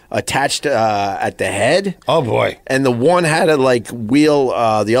 Chicago, attached at the head. Oh, boy. And the one had to,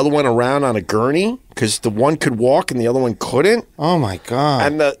 wheel the other one around on a gurney because the one could walk and the other one couldn't. Oh, my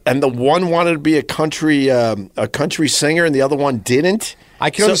God. And the one wanted to be a country singer and the other one didn't. I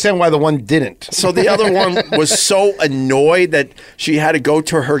can understand why the one didn't. So the other one was so annoyed that she had to go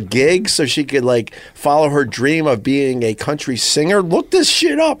to her gig so she could like follow her dream of being a country singer. Look this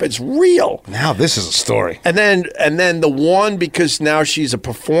shit up. It's real. Now this is a story. And then the one, because now she's a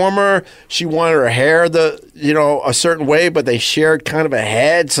performer, she wanted her hair a certain way, but they shared kind of a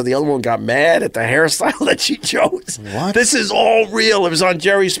head, so the other one got mad at the hairstyle that she chose. What? This is all real. It was on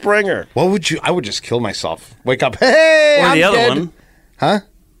Jerry Springer. What would you? I would just kill myself. Wake up. Hey, Or I'm the other dead. one. Huh?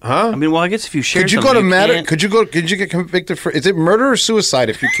 I mean, well, I guess if you share Could you go something, to matter? can't- Could you get convicted for? Is it murder or suicide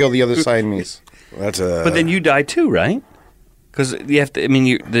if you kill the other Siamese? That's a. But then you die too, right? Because you have to. I mean,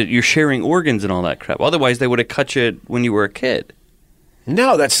 you're sharing organs and all that crap. Otherwise, they would have cut you when you were a kid.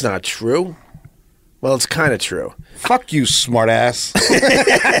 No, that's not true. Well, it's kind of true. Fuck you, smartass.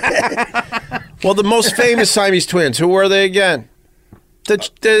 Well, the most famous Siamese twins. Who were they again?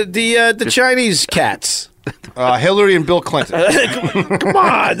 The Chinese cats. Hillary and Bill Clinton. Come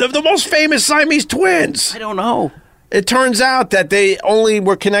on, the most famous Siamese twins. I don't know. It turns out that they only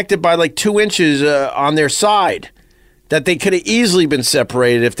were connected by like 2 inches on their side. That they could have easily been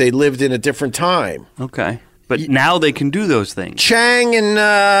separated if they lived in a different time. Okay, but now they can do those things. Chang and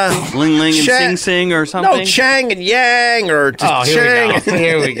Ling Ling and Chang- Sing Sing or something. No, Chang and Yang or just Chang.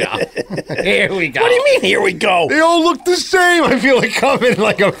 Here we go. Here we go. What do you mean? Here we go. They all look the same. I feel like coming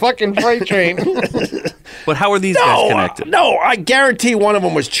like a fucking freight train. But how are these guys connected? No, I guarantee one of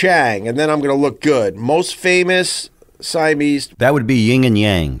them was Chang, and then I'm going to look good. Most famous Siamese. That would be yin and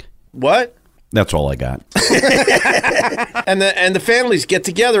yang. What? That's all I got. And the families get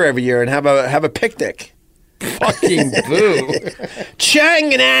together every year and have a picnic. Fucking boo.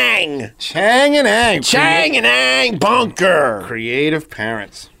 Chang and Ang. Chang and Ang. Chang and Ang bunker. Creative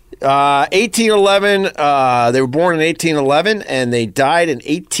parents. 1811. They were born in 1811 and they died in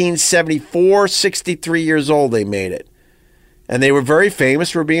 1874. 63 years old. They made it, and they were very famous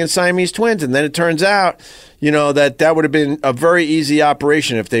for being Siamese twins. And then it turns out, that would have been a very easy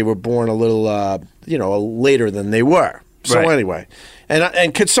operation if they were born a little, later than they were. So Right. anyway,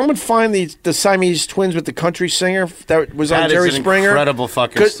 and could someone find the Siamese twins with the country singer that was on That is Jerry an Springer? incredible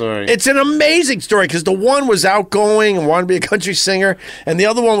fucking 'Cause story. It's an amazing story because the one was outgoing and wanted to be a country singer, and the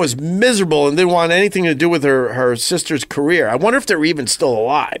other one was miserable and didn't want anything to do with her sister's career. I wonder if they're even still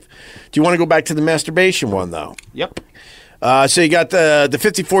alive. Do you want to go back to the masturbation one though? Yep. So you got the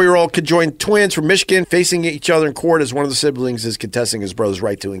 54-year-old conjoined twins from Michigan facing each other in court as one of the siblings is contesting his brother's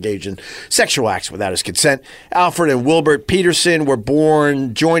right to engage in sexual acts without his consent. Alfred and Wilbert Peterson were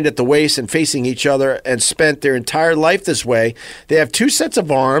born joined at the waist and facing each other and spent their entire life this way. They have 2 sets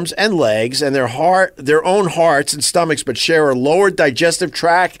of arms and legs and their own hearts and stomachs, but share a lower digestive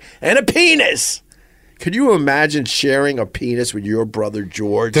tract and a penis. Could you imagine sharing a penis with your brother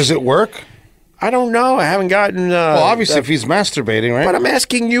George? Does it work? I don't know. I haven't gotten. Well, obviously, if he's masturbating, right? But I'm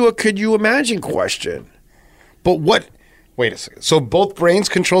asking you a could you imagine question. But what? Wait a second. So both brains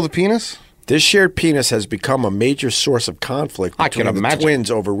control the penis? This shared penis has become a major source of conflict I can between the imagine.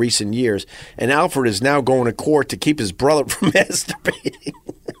 twins over recent years, and Alfred is now going to court to keep his brother from masturbating.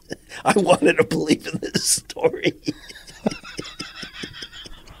 I wanted to believe in this story.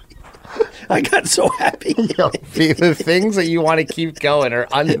 I got so happy. The things that you want to keep going are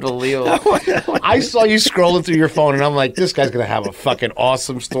unbelievable. I saw you scrolling through your phone, and I'm like, this guy's going to have a fucking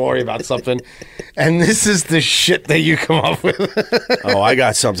awesome story about something. And this is the shit that you come up with. Oh, I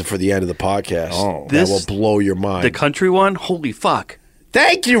got something for the end of the podcast. Oh. That This- will blow your mind. The country one? Holy fuck.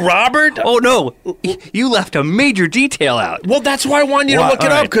 Thank you, Robert. Oh, no. You left a major detail out. Well, that's why I wanted you to Wow, look it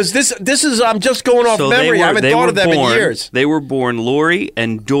all up, right. because this is I'm just going off memory. I haven't thought of them in years. They were born Lori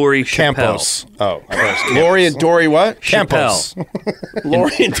and Dory Chappelle. Campos. Oh, I thought it was Lori and Dory what? Campos.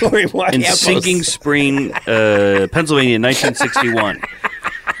 Lori and Dory what? In Campos. Sinking Spring, Pennsylvania, in 1961.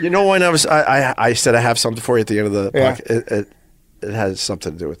 You know when I said I have something for you at the end of the Yeah. podcast? It has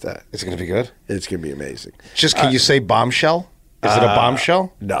something to do with that. Is it going to be good? It's going to be amazing. Just can you say bombshell? Is it a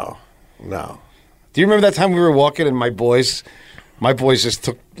bombshell? No. Do you remember that time we were walking and my boys just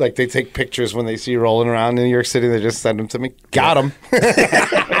took, like, they take pictures when they see you rolling around in New York City. They just send them to me. Got him.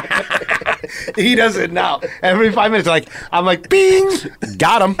 He does it now. Every 5 minutes, I'm like, bing,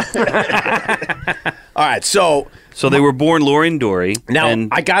 got him. All right, so So they were born Lori and Dory. now and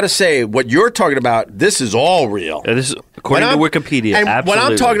I got to say, what you're talking about, this is all real. this is according to Wikipedia. And absolutely.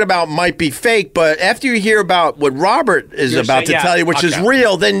 what I'm talking about might be fake, but after you hear about what Robert is You're about saying- to yeah, tell you, which is okay.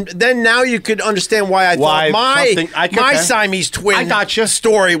 real, then now you could understand why I Why thought something- my okay. Siamese twin I gotcha.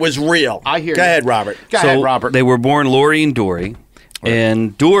 story was real. I hear Go you. ahead, Robert. Go So ahead, Robert. they were born Lori and Dory,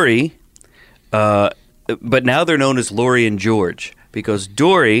 and Dory, but now they're known as Lori and George because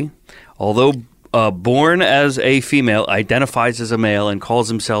Dory, although born as a female, identifies as a male, and calls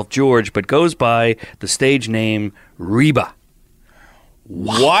himself George, but goes by the stage name Reba.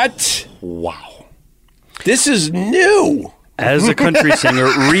 What? Wow. This is new. As a country singer,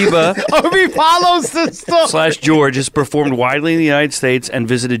 Reba follows the story. / George has performed widely in the United States and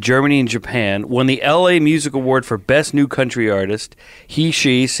visited Germany and Japan. Won the LA Music Award for Best New Country Artist.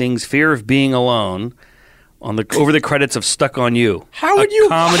 She sings "Fear of Being Alone" over the credits of "Stuck on You." How would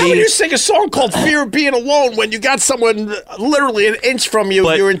you sing a song called "Fear of Being Alone" when you got someone literally an inch from you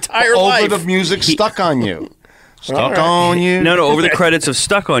your entire life? Over the music, "Stuck on You." Stuck on You. No, over the credits of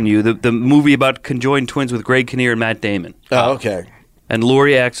 "Stuck on You," the movie about conjoined twins with Greg Kinnear and Matt Damon. Oh, okay. And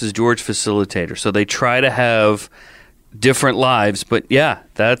Lori acts as George facilitator. So they try to have different lives, but yeah,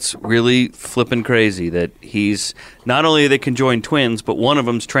 that's really flippin' crazy that he's not only are they conjoined twins, but one of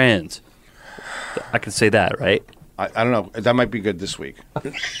them's trans. I can say that, right? I don't know. That might be good this week.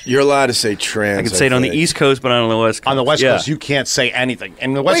 You're allowed to say trans. I can say it on the East Coast, but not on the West Coast. On the West Coast, you can't say anything.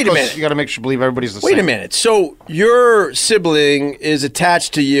 And the West Coast, you got to make sure believe everybody's the same. Wait a minute. So your sibling is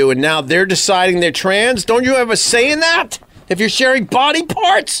attached to you, and now they're deciding they're trans? Don't you have a say in that? If you're sharing body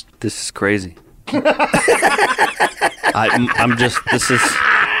parts? This is crazy. This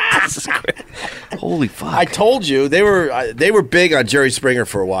is crazy. Holy fuck. I told you, they were big on Jerry Springer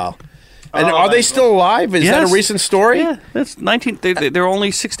for a while. And are they still alive? Is that a recent story? Yeah, that's 19. They're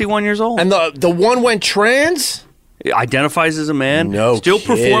only 61 years old. And the one went trans? He identifies as a man. No Still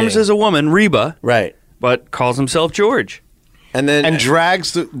kidding. performs as a woman, Reba. Right. But calls himself George. And then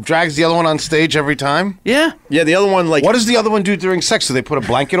drags the other one on stage every time? Yeah. Yeah, the other one What does the other one do during sex? Do they put a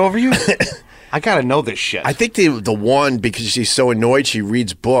blanket over you? I got to know this shit. I think the one, because she's so annoyed, she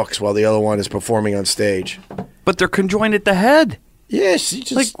reads books while the other one is performing on stage. But they're conjoined at the head. Yeah, she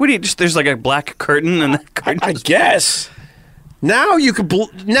just... Like, what do you just... There's like a black curtain and that curtain... I guess. Now you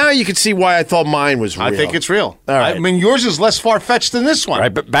could see why I thought mine was real. I think it's real. All right. I mean, yours is less far-fetched than this one. All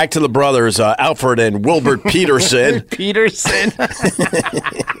right, but back to the brothers, Alfred and Wilbert Peterson.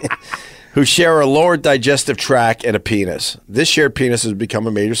 Who share a lower digestive tract and a penis. This shared penis has become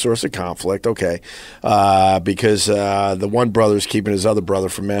a major source of conflict, because the one brother is keeping his other brother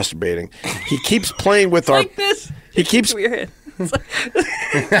from masturbating. He keeps playing with our... Like this. He keeps... I know.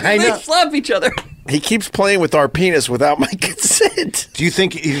 They slap each other. He keeps playing with our penis without my consent. Do you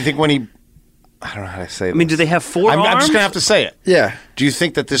think when he... I don't know how to say this. I mean, do they have four arms? I'm just going to have to say it. Yeah. Do you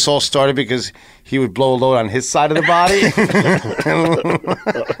think that this all started because he would blow a load on his side of the body?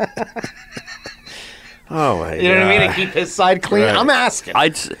 Oh, my God. You know what I mean? To keep his side clean? Right. I'm asking.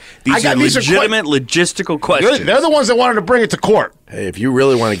 These are legitimate, logistical questions. They're the ones that wanted to bring it to court. Hey, if you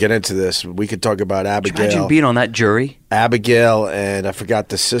really want to get into this, we could talk about Abigail. Imagine being on that jury. Abigail and I forgot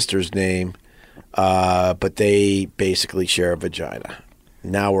the sister's name, but they basically share a vagina.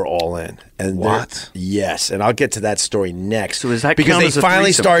 Now we're all in. And what? Yes, and I'll get to that story next. So does that because count they as a finally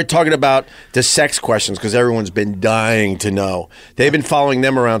threesome? started talking about the sex questions because everyone's been dying to know. They've been following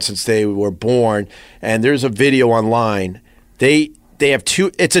them around since they were born, and there's a video online. They have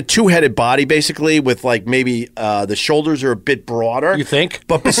it's a two-headed body basically with like maybe the shoulders are a bit broader. You think?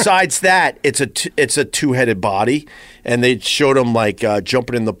 But besides that, it's a two-headed body, and they showed them like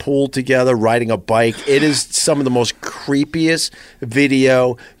jumping in the pool together, riding a bike. It is some of the most creepiest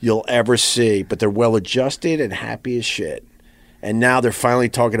video you'll ever see, but they're well-adjusted and happy as shit. And now they're finally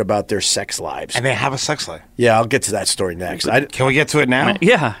talking about their sex lives. And they have a sex life. Yeah, I'll get to that story next. Can we get to it now?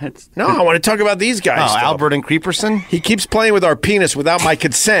 Yeah. No, I want to talk about these guys. Oh, still. Albert and Creeperson? He keeps playing with our penis without my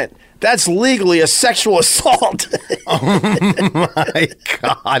consent. That's legally a sexual assault. Oh, my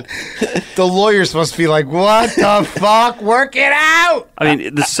God. The lawyers must be like, what the fuck? Work it out. I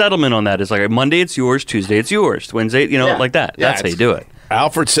mean, the settlement on that is like Monday it's yours, Tuesday it's yours, Wednesday, like that. Yeah, That's how you do it.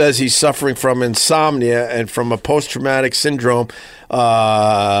 Alfred says he's suffering from insomnia and from a post-traumatic syndrome after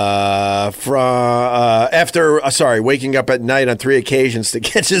waking up at night on 3 occasions to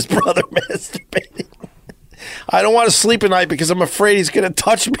catch his brother masturbating. I don't want to sleep at night because I'm afraid he's going to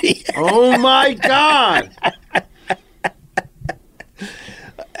touch me. Oh, my God.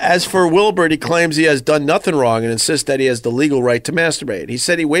 As for Wilbert, he claims he has done nothing wrong and insists that he has the legal right to masturbate. He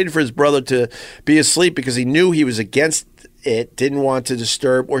said he waited for his brother to be asleep because he knew he was against it, didn't want to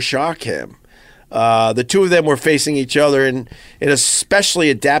disturb or shock him. The two of them were facing each other in a specially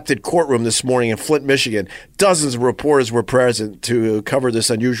adapted courtroom this morning in Flint, Michigan. Dozens of reporters were present to cover this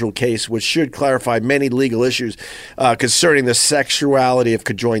unusual case, which should clarify many legal issues concerning the sexuality of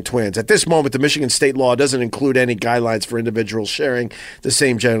conjoined twins. At this moment, the Michigan state law doesn't include any guidelines for individuals sharing the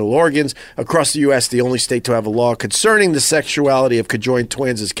same genital organs. Across the U.S., the only state to have a law concerning the sexuality of conjoined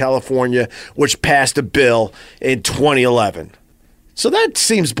twins is California, which passed a bill in 2011. So that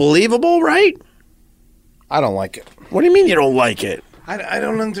seems believable, right? I don't like it. What do you mean you don't like it? I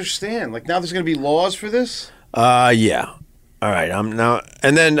don't understand. Like, now there's going to be laws for this? Yeah. All right, I'm now,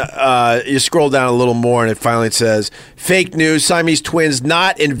 and then you scroll down a little more, and it finally says, "Fake news: Siamese twins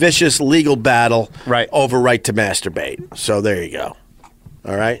not in vicious legal battle over right to masturbate." So there you go.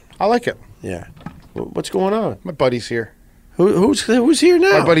 All right, I like it. Yeah. What's going on? My buddy's here. Who's here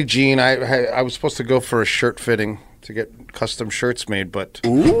now? My buddy Gene. I was supposed to go for a shirt fitting to get custom shirts made, but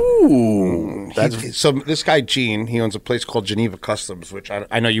so this guy Gene, he owns a place called Geneva Customs, which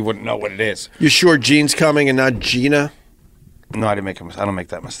I know you wouldn't know what it is. You sure Gene's coming and not Gina? No, I don't make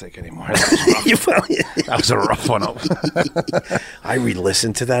that mistake anymore. That was a rough one. I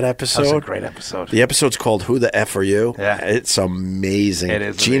re-listened to that episode. That was a great episode. The episode's called "Who the F Are You?" Yeah, it's amazing. It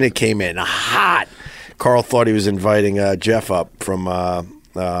is. Gina amazing. came in hot. Carl thought he was inviting Jeff up from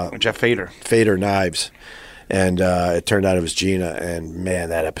Jeff Fader. Fader Knives, and it turned out it was Gina. And man,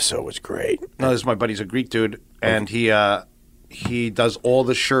 that episode was great. No, this is my buddy's a Greek dude, and he does all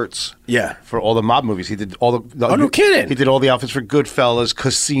the shirts. Yeah, for all the mob movies. He did all the oh, no kidding. He did all the outfits for Goodfellas,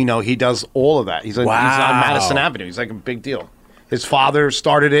 Casino. He does all of that. He's on Madison Avenue. He's like a big deal. His father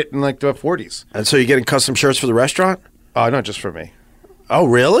started it in like the 40s. And so you're getting custom shirts for the restaurant? No, just for me. Oh,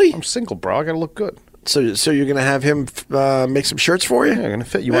 really? I'm single, bro. I gotta look good. So you're gonna have him make some shirts for you? Yeah, I'm gonna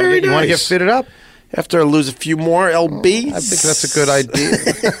fit. You want to get fitted up? After I lose a few more lbs? I think that's a good idea.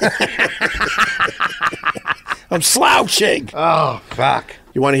 I'm slouching. Oh, fuck.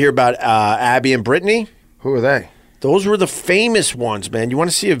 You want to hear about Abby and Brittany? Who are they? Those were the famous ones, man. You want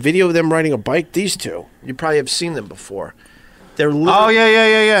to see a video of them riding a bike? These two. You probably have seen them before. They're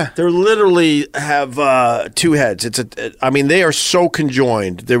yeah. They literally have two heads. They are so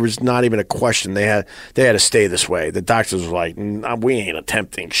conjoined. There was not even a question. They had to stay this way. The doctors were like, we ain't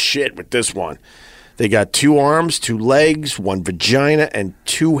attempting shit with this one. They got 2 arms, 2 legs, 1 vagina, and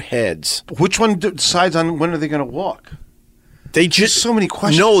 2 heads. Which one decides on when are they going to walk? They just so many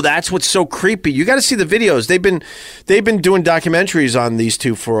questions. No, that's what's so creepy. You got to see the videos. They've been doing documentaries on these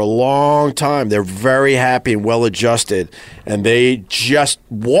two for a long time. They're very happy and well adjusted, and they just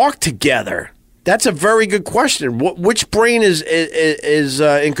walk together. That's a very good question. Which brain is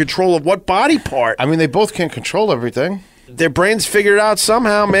in control of what body part? I mean, they both can't control everything. Their brains figured it out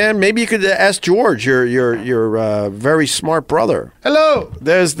somehow, man. Maybe you could ask George, your very smart brother. Hello.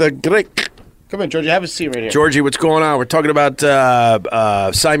 There's the Greek. Come in, Georgie. Have a seat right here. Georgie, what's going on? We're talking about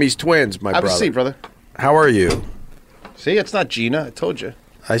Siamese twins, my brother. Have a seat, brother. How are you? See, it's not Gina. I told you.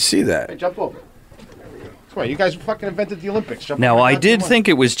 I see that. Hey, jump over. That's right. You guys fucking invented the Olympics. Now, I did think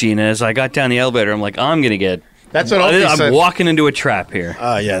it was Gina. As I got down the elevator, I'm like, I'm going to get... That's what Opie said. I'm walking into a trap here.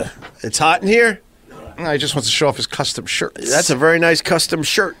 Yeah. It's hot in here? No, he just wants to show off his custom shirt. That's a very nice custom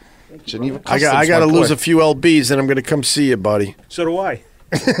shirt. Geneva Customs, I got to lose a few lbs, and I'm going to come see you, buddy. So do I.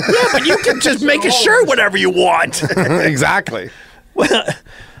 Yeah, but you can just make a shirt whatever you want. Exactly. Well,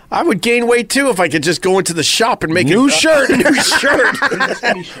 I would gain weight too if I could just go into the shop and make New a shirt. new shirt.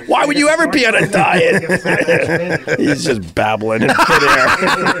 Why would you ever be on a diet? He's just babbling in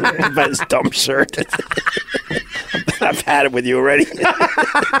midair about his dumb shirt. I've had it with you already. No.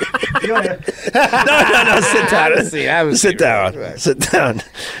 Sit down. Sit down. Sit down.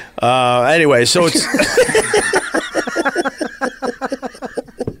 Anyway, so it's.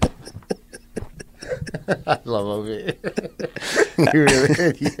 I love Opie.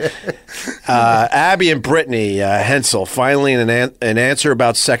 Abby and Brittany Hensel finally an answer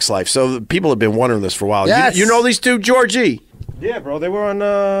about sex life. So people have been wondering this for a while. Yes. You know these two, Georgie? Yeah, bro. They were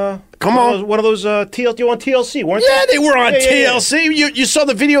on. Come on, one of those TLC. You on TLC, weren't Yeah, they were on Yeah. TLC. You saw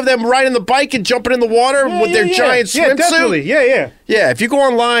the video of them riding the bike and jumping in the water with their giant swimsuit. Yeah, definitely. Yeah. Yeah, if you go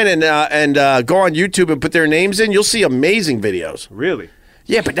online and go on YouTube and put their names in, you'll see amazing videos. Really?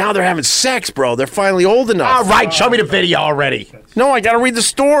 Yeah, but now they're having sex, bro. They're finally old enough. All right, show me the video already. No, I got to read the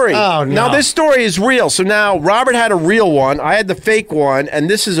story. Oh, no. Now, this story is real. So now Robert had a real one. I had the fake one, and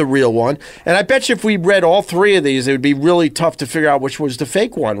this is a real one. And I bet you if we read all 3 of these, it would be really tough to figure out which was the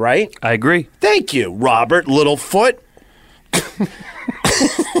fake one, right? I agree. Thank you, Robert Littlefoot.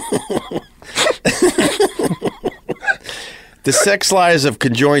 The sex lives of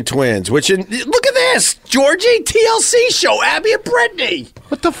conjoined twins, look at this, Georgie, TLC show, Abby and Brittany.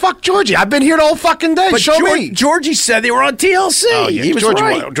 What the fuck, Georgie? I've been here the whole fucking day. But Show me. Georgie said they were on TLC. Oh, yeah. He was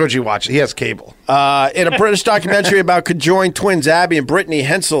right. Georgie watched it. He has cable. In a British documentary about conjoined twins, Abby and Brittany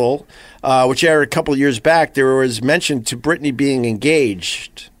Hensel, which aired a couple of years back, there was mention to Brittany being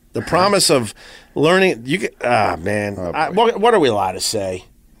engaged. The promise of learning. What are we allowed to say?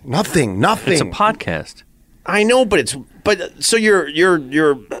 Nothing. It's a podcast. I know, but so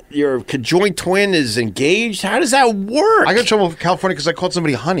your conjoined twin is engaged? How does that work? I got in trouble with California because I called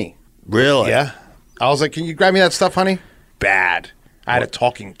somebody honey. Really? Yeah. I was like, can you grab me that stuff, honey? Bad. I had a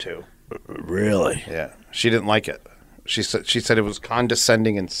talking to. Really? Yeah. She didn't like it. She said it was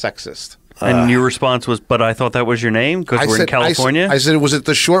condescending and sexist. And your response was, but I thought that was your name because we're in California? I said, was it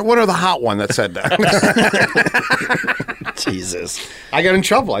the short one or the hot one that said that? Jesus. I got in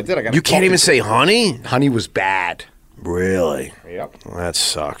trouble. I did. You can't even say honey? Honey was bad. Really? Yep. Well, that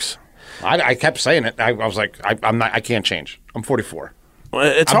sucks. I kept saying it. I was like, I'm not. I can't change. I'm 44. Well,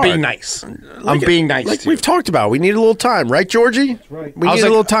 it's I'm hard. being nice. I'm being nice. Like to we've talked about, we need a little time, right, Georgie? That's right. We need a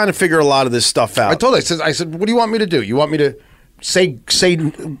little time to figure a lot of this stuff out. I told her. I said, what do you want me to do? You want me to say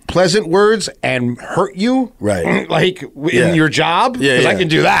pleasant words and hurt you, right? Like in your job, because I can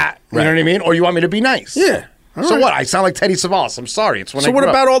do that. You know what I mean? Or you want me to be nice? Yeah. So what? I sound like Teddy Savalas. I'm sorry. It's when. So what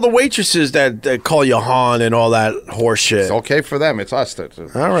about all the waitresses that call you hon and all that horse shit? It's okay for them. It's us. All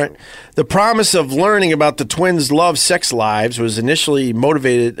right. The promise of learning about the twins' love sex lives was initially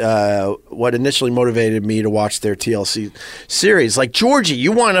motivated. What initially motivated me to watch their TLC series. Like Georgie,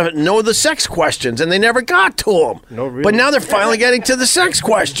 you want to know the sex questions, and they never got to them. No, really. But now they're finally getting to the sex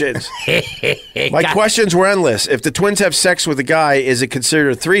questions. My questions were endless. If the twins have sex with a guy, is it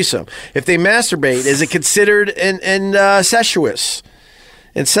considered a threesome? If they masturbate, is it considered incestuous?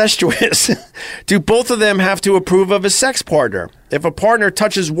 Do both of them have to approve of a sex partner? If a partner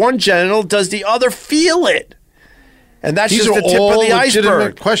touches one genital, does the other feel it? And that's These just are the tip all of the iceberg.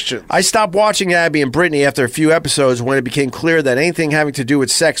 legitimate questions. I stopped watching Abby and Brittany after a few episodes when it became clear that anything having to do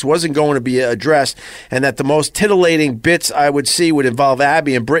with sex wasn't going to be addressed, and that the most titillating bits I would see would involve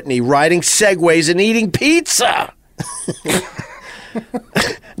Abby and Brittany riding segways and eating pizza.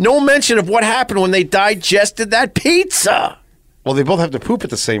 No mention of what happened when they digested that pizza. Well, they both have to poop at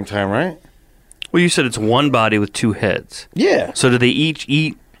the same time, right? Well, you said it's one body with two heads. Yeah. So do they each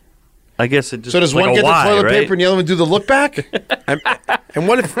eat? I guess it just. So does like one a get Y, the toilet right? paper and the other one do the look back? And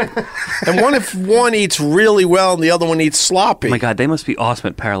what if one eats really well and the other one eats sloppy? Oh my God, they must be awesome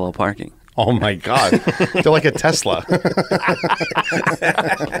at parallel parking. Oh my God, they're like a Tesla.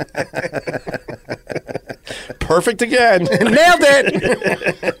 Perfect again. Nailed it.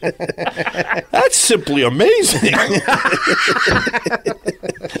 That's simply amazing.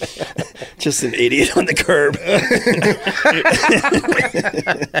 Just an idiot on the curb.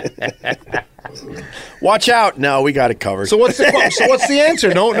 Watch out. No, we got it covered. So what's the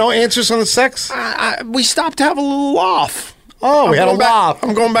answer? No answers on the sex? We stopped to have a little laugh. Oh, we had a laugh.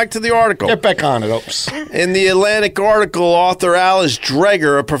 I'm going back to the article. Get back on it, Oops. In the Atlantic article, author Alice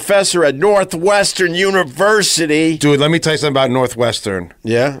Dreger, a professor at Northwestern University. Dude, let me tell you something about Northwestern.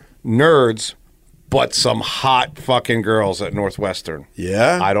 Yeah? Nerds, but some hot fucking girls at Northwestern.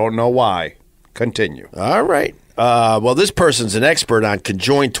 Yeah? I don't know why. Continue. All right. Well, this person's an expert on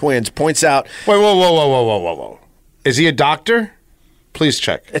conjoined twins, points out... Wait, whoa. Is he a doctor? Please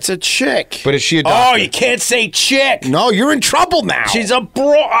check. It's a chick. But is she a doctor? Oh, you can't say chick. No, you're in trouble now. She's a bro.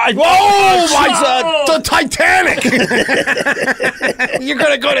 Whoa, the Titanic. You're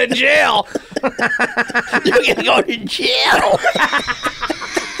going to go to jail. You're going to go to jail.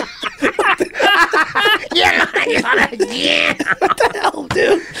 Yeah. What the hell,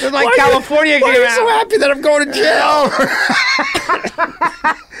 dude? It's like California Why are came you so out. happy that I'm going to jail?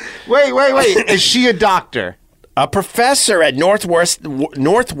 Wait. Is she a doctor? A professor at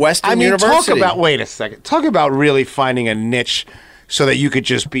Northwestern University. Wait a second. Talk about really finding a niche so that you could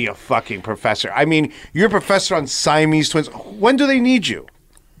just be a fucking professor. I mean, you're a professor on Siamese twins. When do they need you?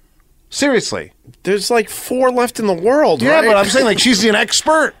 Seriously. There's like 4 left in the world, Yeah, right? but I'm saying like she's an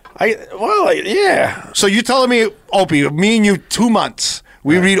expert. Yeah. So you're telling me, Opie, me and you 2 months,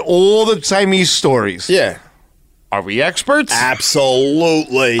 we read all the Siamese stories. Yeah. Are we experts?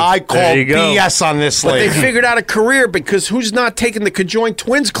 Absolutely. I call There you go. BS on this But they lady. figured out a career because who's not taking the conjoined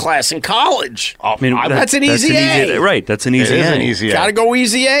twins class in college? Oh, I mean, that's an easy A. Right, that's an It easy is A. an easy A. Gotta go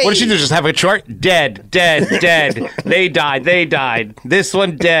easy A. What did she do? Just have a chart? Dead. They died. This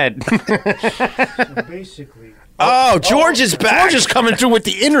one dead. Basically, Oh, George is back. George is coming through with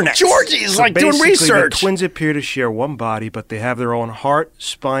the internet. Georgie's like doing basically, research. The twins appear to share one body, but they have their own heart,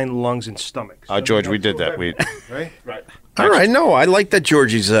 spine, lungs, and stomach. Oh, George, we did that. Right? Right. All right, no, I like that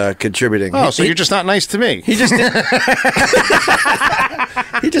Georgie's contributing. Oh, so you're just not nice to me. He just did.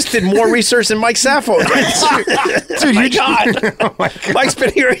 He just did more research than Mike Sappho did. Dude, my God. Oh my God. Mike's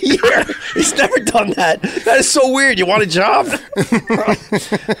been here a year. He's never done that. That is so weird. You want a job?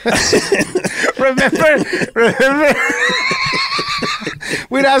 Remember?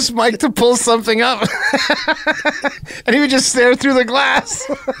 We'd ask Mike to pull something up, and he would just stare through the glass.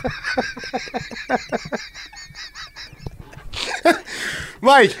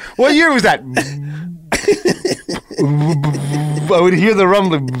 Mike, what year was that? I would hear the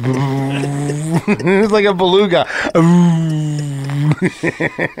rumbling. It's like a beluga.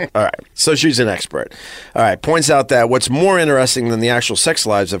 All right. So she's an expert. All right. Points out that what's more interesting than the actual sex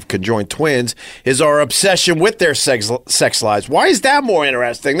lives of conjoined twins is our obsession with their sex lives. Why is that more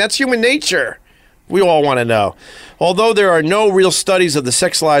interesting? That's human nature. We all want to know. Although there are no real studies of the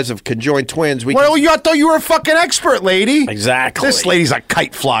sex lives of conjoined twins, I thought you were a fucking expert, lady. Exactly. This lady's a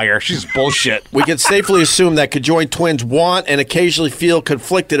kite flyer. She's bullshit. We can safely assume that conjoined twins want and occasionally feel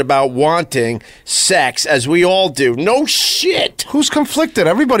conflicted about wanting sex, as we all do. No shit. Who's conflicted?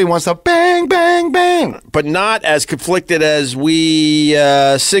 Everybody wants to bang, bang, bang. But not as conflicted as we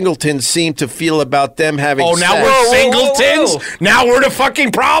singletons seem to feel about them having sex. Now we're singletons? Whoa. Now we're the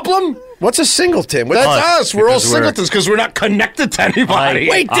fucking problem? What's a singleton? That's us. We're all singletons because we're not connected to anybody.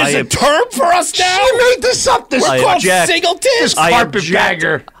 Wait, there's a term for us now? She made this up. We're called singletons. This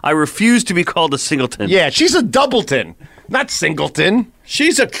carpetbagger. I refuse to be called a singleton. Yeah, she's a doubleton, not singleton.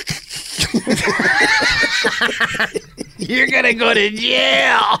 She's a... You're going to go to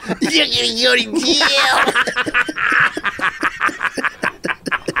jail. You're going to go to jail.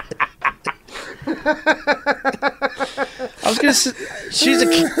 I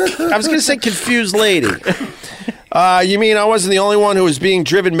was gonna say confused lady. You mean I wasn't the only one who was being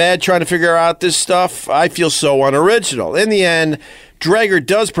driven mad trying to figure out this stuff? I feel so unoriginal. In the end, Drager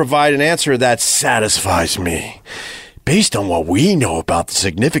does provide an answer that satisfies me. Based on what we know about the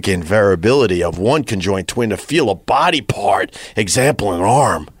significant variability of one conjoined twin to feel a body part, example an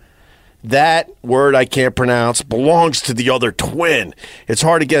arm, that word I can't pronounce belongs to the other twin. It's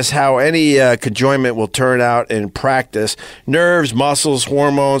hard to guess how any conjoinment will turn out in practice. Nerves, muscles,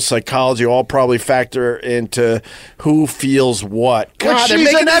 hormones, psychology all probably factor into who feels what. God,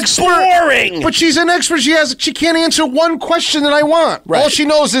 she's an expert. Boring. But she's an expert. She can't answer one question that I want. Right. All she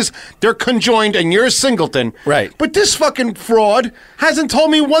knows is they're conjoined and you're a singleton. Right. But this fucking fraud hasn't told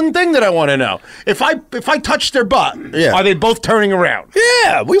me one thing that I want to know. If I touch their butt, are they both turning around?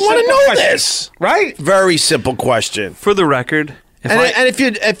 Yeah, we want to know this. Right? Very simple question. For the record.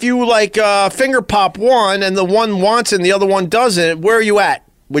 If you like finger pop one and the one wants and the other one doesn't, where are you at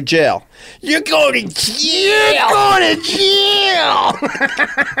with jail? You're going to jail. You're going to jail.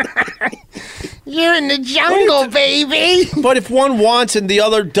 You're in the jungle, baby. But if one wants and the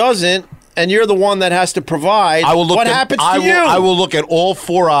other doesn't, and you're the one that has to provide, what happens to you? I will look at all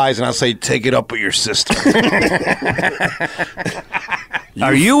four eyes and I'll say, take it up with your sister.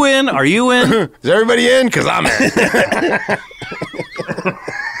 Are you in? Are you in? Is everybody in? Because I'm in.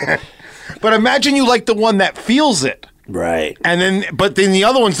 But imagine you like the one that feels it. Right. But then the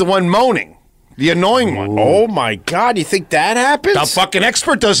other one's the one moaning. The annoying one. Oh, my God. You think that happens? The fucking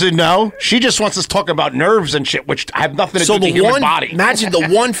expert doesn't know. She just wants us to talk about nerves and shit, which have nothing to do with the human body. Imagine the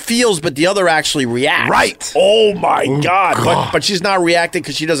one feels, but the other actually reacts. Right. Oh, my God. But she's not reacting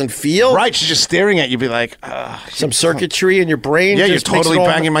because she doesn't feel? Right. She's just staring at you. Be like, some circuitry in your brain? Yeah, you're totally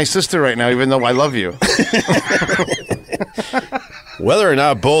banging my sister right now, even though I love you. Whether or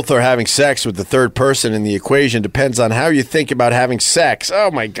not both are having sex with the third person in the equation depends on how you think about having sex.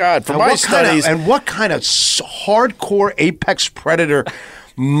 Oh, my God. For my studies... And what kind of hardcore apex predator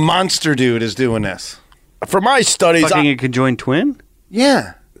monster dude is doing this? For my studies... Fucking a conjoined twin?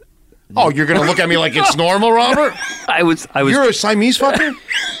 Yeah. Oh, you're going to look at me like it's normal, Robert? I was. You're a Siamese fucker?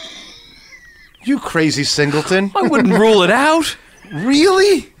 You crazy singleton. I wouldn't rule it out.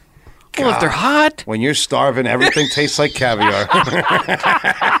 Really? Well, if they're hot. When you're starving, everything tastes like caviar.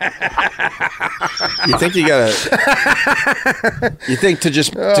 You think you gotta... You think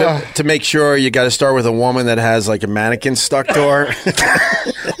to make sure you gotta start with a woman that has like a mannequin stuck to her?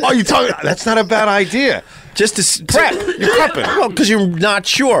 Oh, you talking... That's not a bad idea. Just to prep. You're prepping. Well, because you're not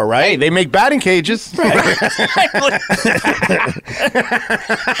sure, right? Hey, they make batting cages. Right.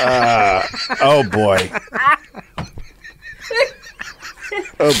 Oh, boy.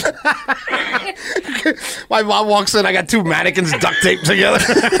 My mom walks in, I got two mannequins duct taped together.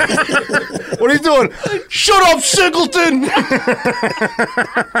 What are you doing? Shut up, Singleton!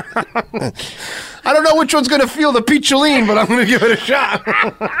 I don't know which one's going to feel the peacholine, but I'm going to give it a shot.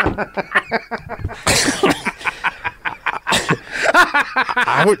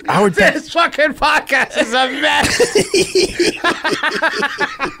 I would bet. This fucking podcast is a mess.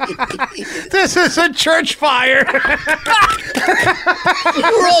 This is a church fire.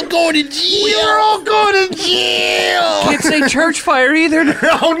 We're all going to jail. We're all going to jail. Can't say church fire either.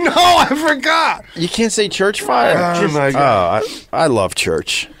 Oh, no, I forgot. You can't say church fire? Oh, my God. I love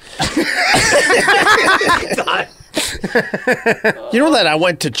church. You know that I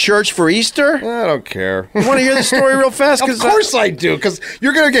went to church for Easter? I don't care. You want to hear the story real fast? Of course I do, because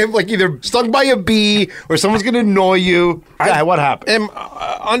you're going to get like either stung by a bee or someone's going to annoy you. What happened? And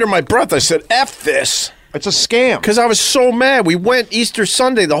under my breath, I said, F this. It's a scam. Because I was so mad. We went Easter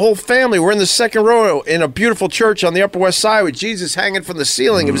Sunday, the whole family. We're in the second row in a beautiful church on the Upper West Side with Jesus hanging from the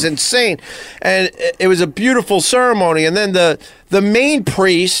ceiling. It was insane. And it was a beautiful ceremony. And then the main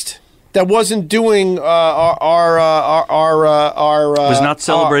priest that wasn't doing was not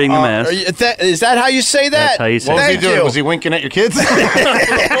celebrating the Mass. Is that how you say that? That's how you say it. What was he doing? Was he winking at your kids?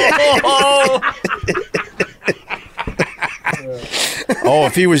 Oh,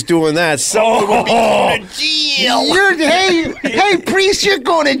 if he was doing that, someone would be going to jail. Hey, priest, you're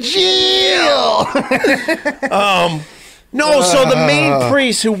going to jail. No, so the main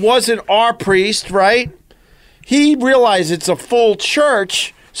priest, who wasn't our priest, right? He realized it's a full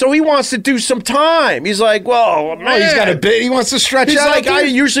church, so he wants to do some time. He's like, well, man. He's got a bit. He wants to stretch He's out. like, I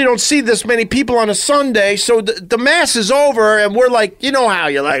usually don't see this many people on a Sunday, so the Mass is over, and we're like, you know how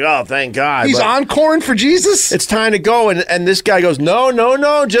you're like, oh, thank God. He's encoring for Jesus? It's time to go, and this guy goes, no,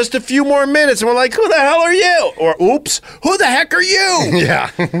 just a few more minutes. And we're like, who the hell are you? Or, oops, who the heck are you?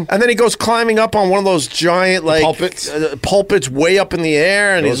 Yeah. And then he goes climbing up on one of those giant, like, pulpits way up in the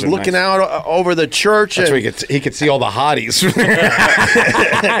air, and he's looking out over the church. That's where he could see all the hotties.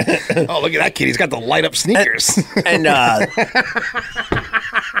 Oh, look at that kid. He's got the light up sneakers. And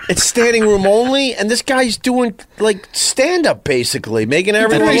it's standing room only, and this guy's doing like stand up basically, making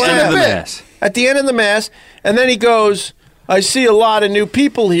everyone laugh. At the end of the Mass. And then he goes, I see a lot of new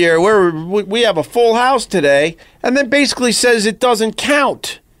people here. We have a full house today. And then basically says it doesn't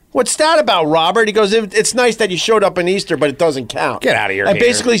count. What's that about, Robert? He goes, it's nice that you showed up on Easter, but it doesn't count. Get out of here. I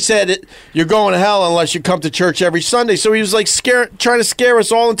basically said, you're going to hell unless you come to church every Sunday. So he was like trying to scare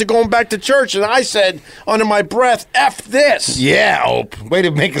us all into going back to church. And I said, under my breath, F this. Yeah, Ope. Way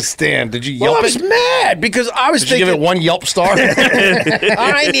to make a stand. Did you yelp I was mad because I was thinking... Did you give it one Yelp star?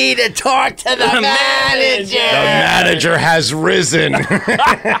 I need to talk to the manager. The manager has risen.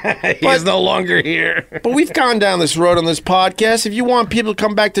 He is no longer here. But we've gone down this road on this podcast. If you want people to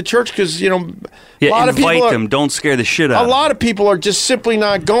come back to church, because a lot of people invite them. Don't scare the shit out. A lot of people are just simply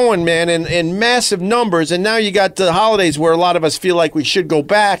not going, man, in massive numbers. And now you got the holidays where a lot of us feel like we should go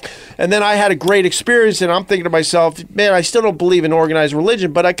back. And then I had a great experience, and I'm thinking to myself, man, I still don't believe in organized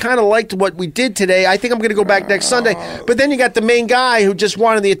religion, but I kind of liked what we did today. I think I'm going to go back next Sunday. But then you got the main guy who just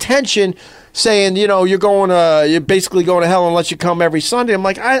wanted the attention, saying, you're basically going to hell unless you come every Sunday. I'm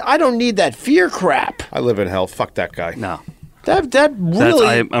like, I don't need that fear crap. I live in hell. Fuck that guy. No. That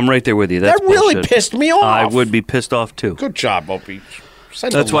really... I'm right there with you. That's that really bullshit. pissed me off. I would be pissed off, too. Good job, Opie.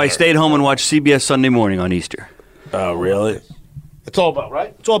 That's why I stayed home and watched CBS Sunday Morning on Easter. Oh, really? It's all about,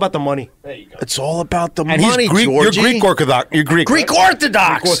 right? It's all about the money. There you go. It's all about the and money, Greek, Georgie. You're Greek Orthodox. You're Greek. Greek right?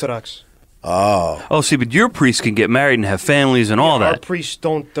 Orthodox. Greek Orthodox. Oh, see, but your priests can get married and have families and all that. Our priests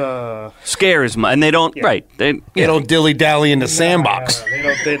don't scare as much, and they don't. Yeah. Right? They don't dilly dally in the sandbox.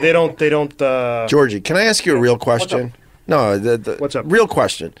 They don't. Georgie, can I ask you a real question? No, what's up? Real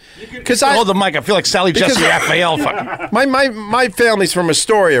question. Because hold the mic. I feel like Sally Jesse Raphael. My family's from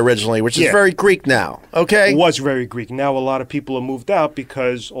Astoria originally, which is very Greek now. Okay, it was very Greek. Now a lot of people have moved out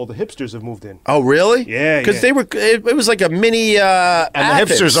because all the hipsters have moved in. Oh, really? Yeah. Because they were. It was like a mini. And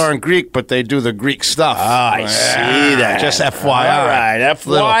Athens. the hipsters aren't Greek, but they do the Greek stuff. I see that. Just FYI. All right,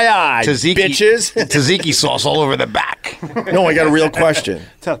 FYI, bitches. Tzatziki sauce all over the back. No, I got a real question.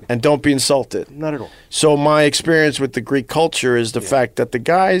 And don't be insulted. Not at all. So my experience with the Greek culture is the fact that the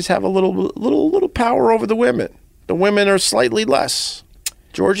guys have a little power over the women. The women are slightly less.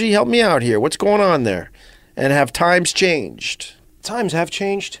 Georgie, help me out here. What's going on there? And have times changed? Times have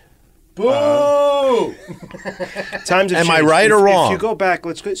changed. Boo! Times have changed. Am I right or wrong? If you go back,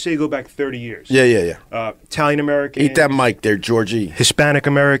 let's say you go back 30 years. Yeah. Italian Americans. Eat that mic there, Georgie. Hispanic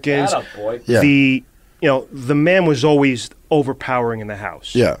Americans. Yeah. The man was always overpowering in the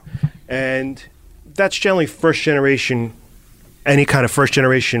house. Yeah. And that's generally first generation, any kind of first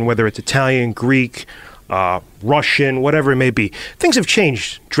generation, whether it's Italian, Greek, Russian, whatever it may be. Things have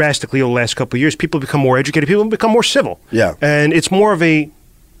changed drastically over the last couple of years. People become more educated. People become more civil. Yeah. And it's more of a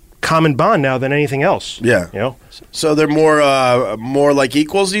common bond now than anything else. Yeah. So they're more like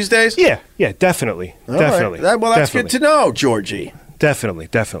equals these days? Yeah, definitely. Definitely. Right. Well, that's good to know, Georgie. Definitely.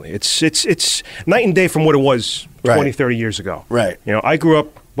 It's night and day from what it was 20, 30 years ago. Right. I grew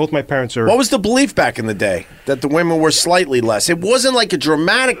up, both my parents are... What was the belief back in the day? That the women were slightly less? It wasn't like a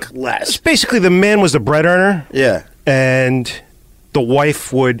dramatic less. It's basically the man was the bread earner. Yeah. And the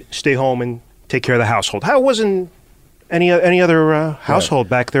wife would stay home and take care of the household. How it wasn't any other household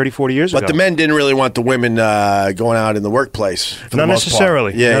back 30, 40 years ago. But the men didn't really want the women going out in the workplace. Not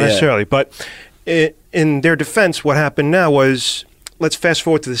necessarily. Not necessarily. But in their defense, what happened now was, let's fast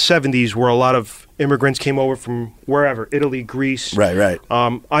forward to the 70s, where a lot of immigrants came over from wherever, Italy, Greece. Right.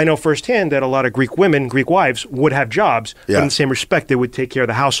 I know firsthand that a lot of Greek women, Greek wives, would have jobs, but in the same respect, they would take care of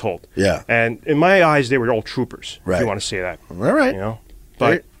the household. Yeah. And in my eyes, they were all troopers, if you want to say that. All right. You know?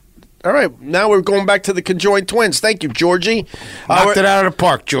 But all right, now we're going back to the conjoined twins. Thank you, Georgie. Knocked it out of the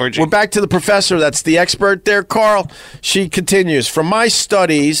park, Georgie. We're back to the professor. That's the expert there, Carl. She continues. From my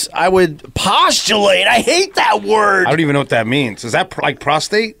studies, I would postulate. I hate that word. I don't even know what that means. Is that like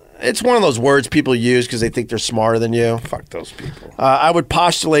prostate? It's one of those words people use because they think they're smarter than you. Fuck those people. I would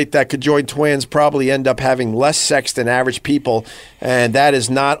postulate that conjoined twins probably end up having less sex than average people, and that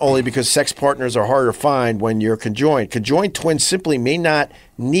is not only because sex partners are harder to find when you're conjoined. Conjoined twins simply may not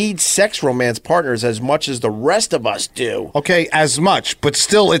need sex romance partners as much as the rest of us do. Okay, as much, but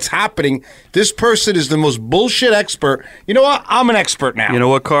still it's happening. This person is the most bullshit expert. You know what? I'm an expert now. You know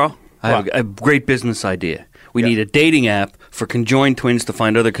what, Carl? I have a great business idea. We need a dating app for conjoined twins to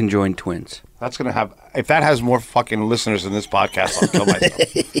find other conjoined twins. That's going to have... If that has more fucking listeners than this podcast, I'll kill myself.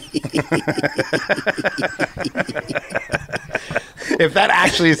 If that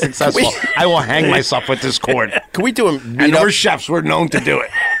actually is successful, I will hang myself with this cord. Can we do a meet and we're chefs. We're known to do it.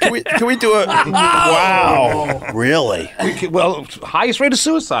 Can we do a... Wow. Really? Well, highest rate of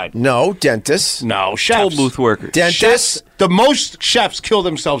suicide. No, dentists. No, chefs. Toll booth workers. Dentists. Chefs. The most chefs kill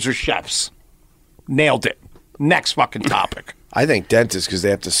themselves are chefs. Nailed it. Next fucking topic. I think dentists because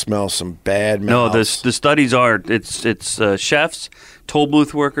they have to smell some bad mouths. No, the studies are it's chefs, toll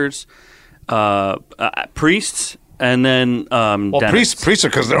booth workers, priests, and then dentists. Priests are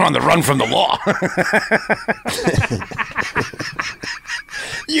because they're on the run from the law.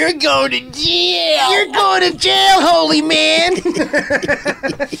 You're going to jail. You're going to jail, holy man.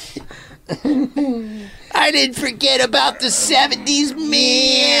 I didn't forget about the 70s,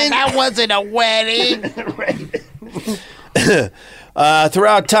 man. That wasn't a wedding.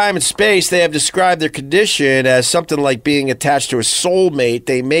 Throughout time and space, they have described their condition as something like being attached to a soulmate.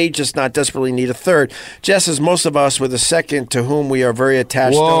 They may just not desperately need a third. Just as most of us with a second to whom we are very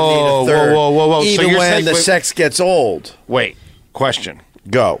attached don't need a third. Whoa. Even so when the sex gets old. Wait, question.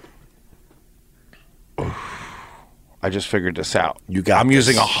 Go. I just figured this out. I'm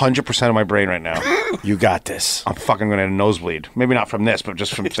using 100% of my brain right now. You got this. I'm fucking going to nosebleed. Maybe not from this, but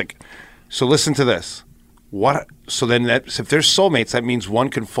just from... So listen to this. What? So then if there's soulmates, that means one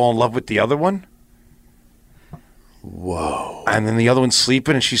can fall in love with the other one? Whoa. And then the other one's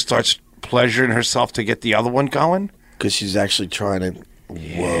sleeping and she starts pleasuring herself to get the other one going? Because she's actually trying to...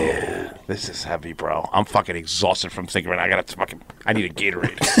 Yeah. Whoa. This is heavy, bro. I'm fucking exhausted from thinking right now. I need a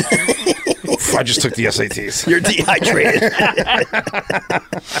Gatorade. I just took the SATs. You're dehydrated.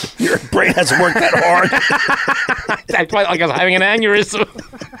 Your brain hasn't worked that hard. I felt like I was having an aneurysm.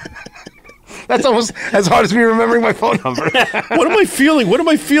 That's almost as hard as me remembering my phone number. What am I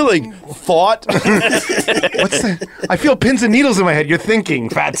feeling? Thought? What's that? I feel pins and needles in my head. You're thinking,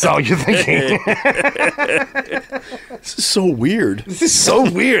 fatso. You're thinking. This is so weird. This is so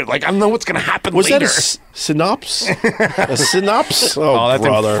weird. Like, I don't know what's going to happen later. Was that a synopsis? A synopsis? Oh, that's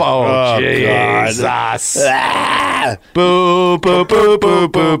brother. Oh, Jesus. Ah. Boo, boo, boo, boo,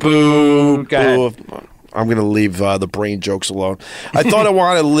 boo, boo. Go ahead. I'm going to leave the brain jokes alone. I thought I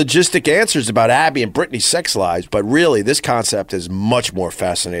wanted logistic answers about Abby and Brittany's sex lives, but really, this concept is much more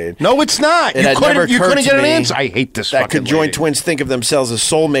fascinating. No, it's not. You couldn't get an answer. I hate this that fucking conjoined lady. Twins think of themselves as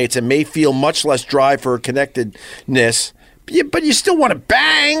soulmates and may feel much less drive for connectedness, but you still want to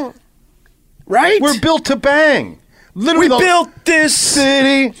bang, right? We're built to bang. Literally, we built this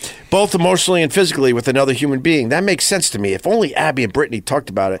city, both emotionally and physically, with another human being. That makes sense to me. If only Abby and Brittany talked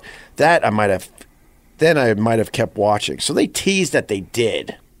about it, then I might have kept watching. So they teased that they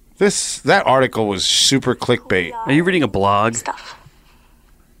did. That article was super clickbait. Are you reading a blog?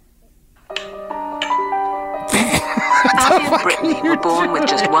 Abby and Brittany were born with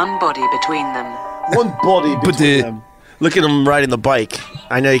just one body between them. One body between them. Look at him riding the bike.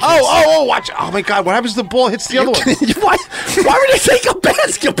 I know you can't Oh, watch. Oh, my God. What happens if the ball hits the other one? Why would they take a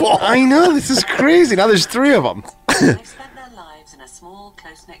basketball? I know. This is crazy. Now there's 3 of them. They've spent their lives in a small,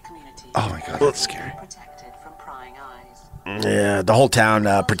 close-knit community. Oh, my God. That's scary. Protected from prying eyes. Yeah, the whole town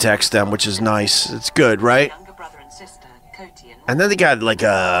protects them, which is nice. It's good, right? Younger brother and sister, Cody And then they got like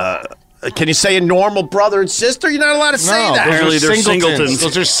can you say a normal brother and sister? You're not allowed to say that. Apparently they're singletons.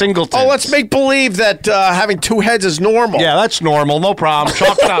 Those are singletons. Oh, let's make believe that having 2 heads is normal. Yeah, that's normal. No problem.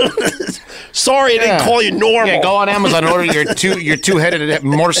 Chalk it up. Sorry, I didn't call you normal. Yeah, go on Amazon and order your two-headed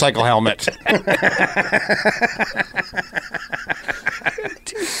motorcycle helmet.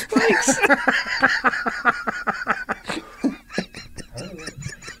 2 spikes.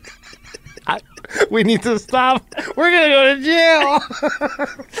 We need to stop. We're going to go to jail.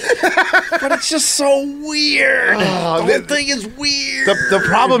 But it's just so weird. The whole thing is weird. The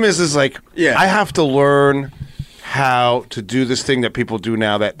problem is like, Yeah. I have to learn how to do this thing that people do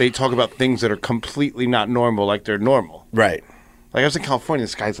now, that they talk about things that are completely not normal, like they're normal. Right. Like I was in California,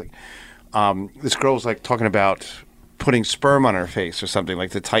 this guy's like, this girl's like talking about putting sperm on her face or something,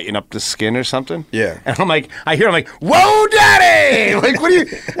 like to tighten up the skin or something. Yeah. And I'm like, I'm like, whoa, daddy! Like, what do you?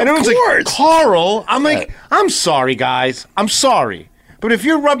 And everyone's like, Carl. I'm like, I'm sorry, guys. I'm sorry. But if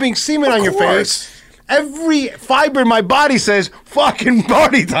you're rubbing semen on your face, every fiber in my body says, fucking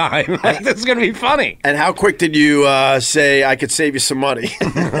party time. Like, this is going to be funny. And how quick did you say, I could save you some money?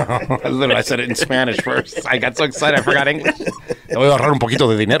 Literally, I said it in Spanish first. I got so excited I forgot English. Te voy a ahorrar un poquito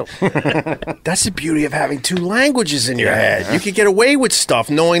de dinero. That's the beauty of having 2 languages in your head. You can get away with stuff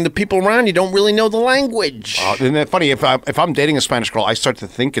knowing the people around you don't really know the language. Isn't that funny? If I'm dating a Spanish girl, I start to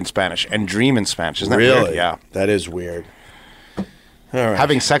think in Spanish and dream in Spanish. Isn't that weird? Yeah. That is weird. All right.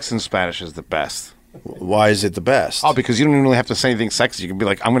 Having sex in Spanish is the best. Why is it the best? Oh, because you don't even really have to say anything sexy. You can be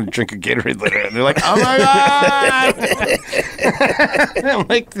like, I'm going to drink a Gatorade later. And they're like, oh my God. I'm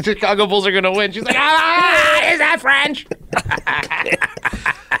like, the Chicago Bulls are going to win. She's like, is that French?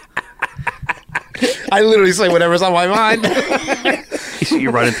 I literally say whatever's on my mind.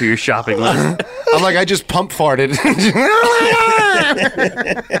 You're running through your shopping list. I'm like, I just pump farted.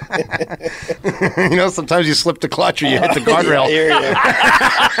 You know, sometimes you slip the clutch or you hit the guardrail.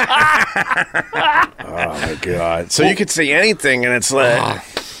 Oh my God! So you could say anything, and it's like,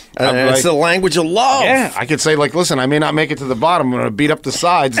 it's the language of love. Yeah, I could say like, listen, I may not make it to the bottom. I'm going to beat up the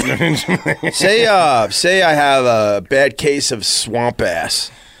sides. Say I have a bad case of swamp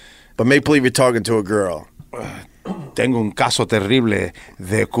ass, but make believe you're talking to a girl. Tengo un caso terrible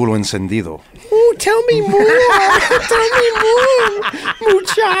de culo encendido. Ooh, tell me more. Tell me more,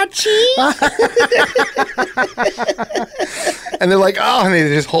 muchachi. And they're like, oh, and they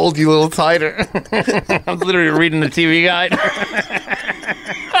just hold you a little tighter. I'm literally reading the TV guide.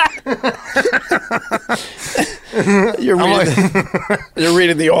 You're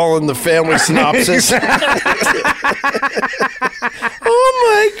reading the All in the Family synopsis. Oh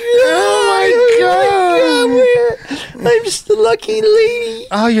my God! I'm just a lucky lady.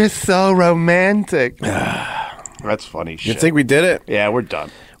 Oh, you're so romantic. That's funny shit. You think we did it? Yeah, we're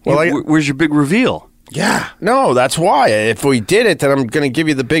done. Well, where's your big reveal? Yeah. No, that's why. If we did it, then I'm going to give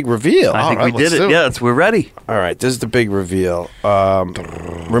you the big reveal. I think we did it. Yeah, we're ready. All right, this is the big reveal.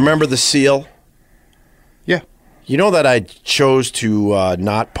 Remember the seal? Yeah. You know that I chose to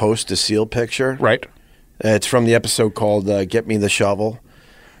not post a seal picture? Right. It's from the episode called Get Me the Shovel,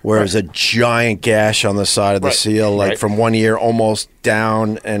 where there's a giant gash on the side of the seal, like from one ear almost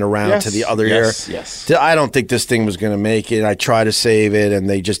down and around to the other ear. Yes. I don't think this thing was going to make it. I tried to save it, and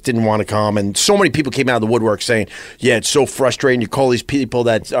they just didn't want to come. And so many people came out of the woodwork saying, yeah, it's so frustrating. You call these people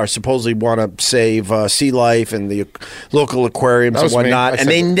that are supposedly want to save sea life and the local aquariums and whatnot, and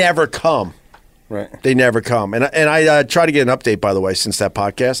they never come. Right. They never come. And I try to get an update, by the way, since that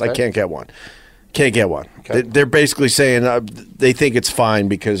podcast. I can't get one. Can't get one. Okay. They're basically saying they think it's fine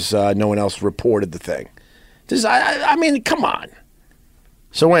because no one else reported the thing. I mean, come on.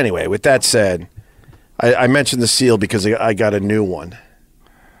 So anyway, with that said, I mentioned the seal because I got a new one.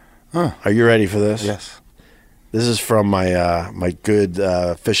 Huh. Are you ready for this? Yes. This is from my good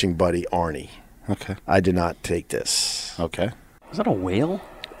fishing buddy, Arnie. Okay. I did not take this. Okay. Is that a whale?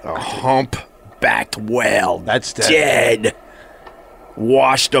 A humpbacked whale. That's dead.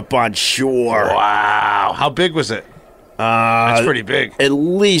 Washed up on shore. Wow. How big was it? That's pretty big. At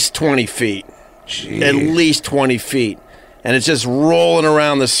least 20 feet. Jeez. At least 20 feet. And it's just rolling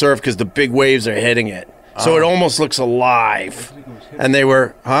around the surf because the big waves are hitting it. So it almost looks alive. And they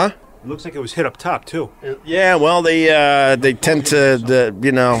were, huh? It looks like it was hit up top, too. Yeah, well, they tend to,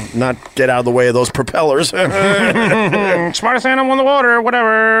 not get out of the way of those propellers. Smartest animal in the water,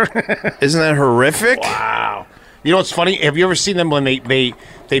 whatever. Isn't that horrific? Wow. You know what's funny? Have you ever seen them when they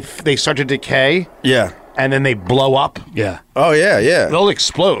start to decay? Yeah. And then they blow up? Yeah. Oh, yeah, yeah. They'll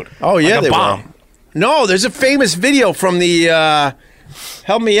explode. Oh, yeah, like a they bomb. will. No, there's a famous video from the,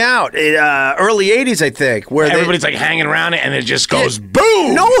 help me out, early 80s, I think, where everybody's like hanging around it and it just goes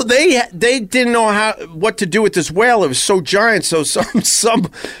boom. No, they didn't know what to do with this whale. It was so giant. So some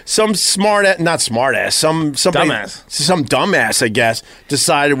dumbass, I guess,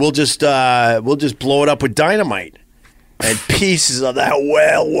 decided we'll just blow it up with dynamite. and pieces of that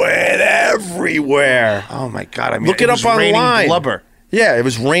whale went everywhere. Oh my God! I mean, Look it up raining online. Blubber. Yeah, it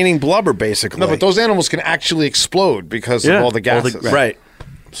was raining blubber basically. No, but those animals can actually explode because of all the gases. right.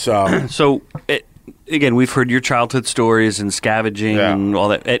 So, Again, we've heard your childhood stories and scavenging and all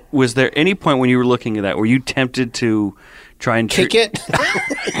that. Was there any point when you were looking at that were you tempted to try and kick it?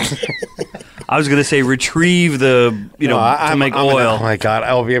 I was going to say retrieve the, to make oil. Oh my God,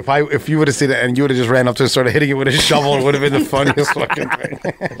 LB, if you would have seen it and you would have just ran up to it, started hitting it with a shovel, it would have been the funniest fucking thing.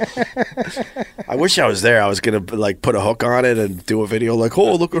 I wish I was there. I was gonna put a hook on it and do a video like,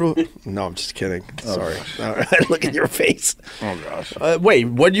 oh, look at it. No, I'm just kidding. Sorry. All right, look at your face. Oh gosh. Wait,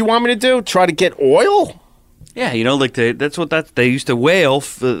 what do you want me to do? Try to get oil? Yeah, they used to whale,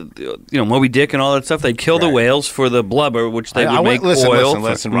 for, Moby Dick and all that stuff. They'd kill the whales for the blubber, which they would make oil.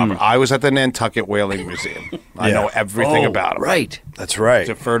 Listen, Robert. I was at the Nantucket Whaling Museum. I know everything about them. Right. That's right.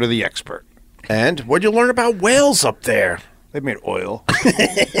 Defer to the expert. And what'd you learn about whales up there? They made oil. You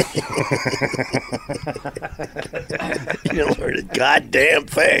didn't learn a goddamn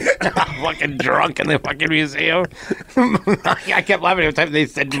thing. I'm fucking drunk in the fucking museum. I kept laughing every time they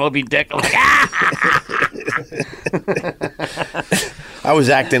said Moby Dick. I'm like, I was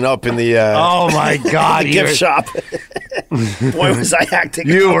acting up in the oh my God, gift shop. Boy, was I acting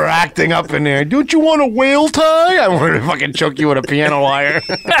You up. were acting up in there. Don't you want a whale tie? I wanted to fucking choke you with a piano wire.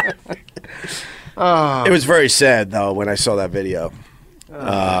 It was very sad though when I saw that video. You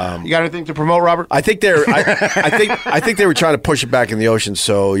got anything to promote, Robert? I think I think they were trying to push it back in the ocean,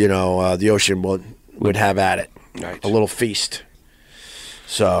 so the ocean would have at it, a little feast.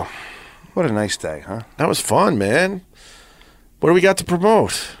 So, what a nice day, huh? That was fun, man. What do we got to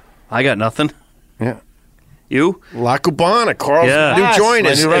promote? I got nothing. Yeah. You? La Cubana, Carl's new Yes, joint my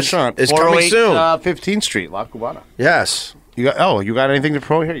is new restaurant. is coming soon. 15th Street, La Cubana. Yes. You got anything to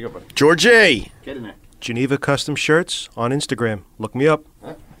promote? Here you go, buddy. Georgie. Get in there. Geneva Custom Shirts on Instagram. Look me up.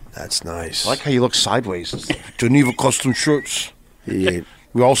 That's nice. I like how you look sideways. Geneva Custom Shirts. Yeah.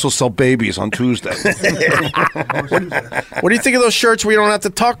 We also sell babies on Tuesday. What do you think of those shirts where you don't have to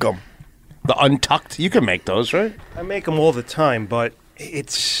tuck them? The untucked? You can make those, right? I make them all the time, but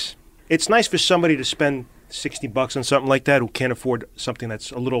it's nice for somebody to spend $60 on something like that who can't afford something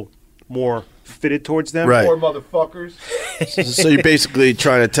that's a little more fitted towards them. Right. Poor motherfuckers. So you're basically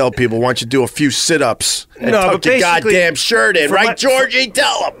trying to tell people, why don't you do a few sit-ups and No, tuck but your basically, goddamn shirt in, from right, my- Georgie?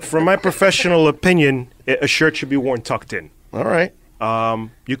 Tell them. From my professional opinion, a shirt should be worn tucked in. All right.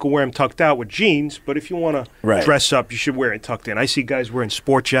 You can wear them tucked out with jeans, but if you want to dress up, you should wear it tucked in. I see guys wearing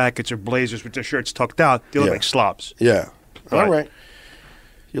sport jackets or blazers with their shirts tucked out. They look like slobs. Yeah. All right.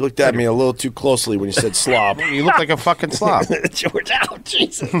 You looked at me a little too closely when you said slob. You look like a fucking slob. George,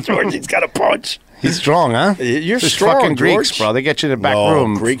 Jesus. Georgie's got a punch. He's strong, huh? You're Just strong, fucking Greeks, George. bro. They get you in the back No,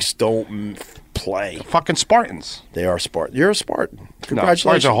 room. Greeks don't play. Fucking Spartans. They are Spartan. You're a Spartan. No, Congratulations.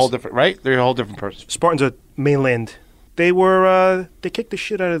 Spartans are a whole different, right? They're a whole different person. Spartans are mainland. They were they kicked the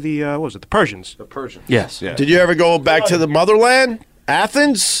shit out of the what was it? The Persians. The Persians. Yes. Yeah. Did you ever go back to the motherland?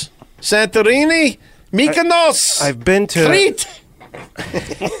 Athens? Santorini? Mykonos? I've been to Crete?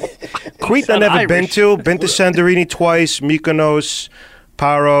 Crete. I've never been to. Been to Santorini twice. Mykonos,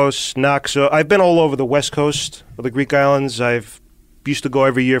 Paros, Naxos. I've been all over the west coast of the Greek islands. I've used to go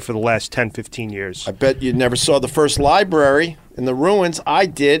every year for the last 10, 15 years. I bet you never saw the first library in the ruins. I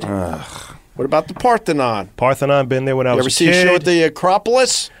did. What about the Parthenon? Parthenon, been there when I You was ever a see a kid. show at the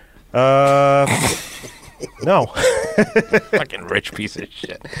Acropolis? No. Fucking rich piece of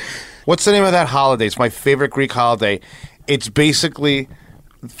shit. What's the name of that holiday? It's my favorite Greek holiday. It's basically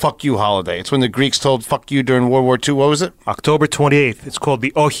fuck you holiday. It's when the Greeks told fuck you during World War II. What was it? October 28th. It's called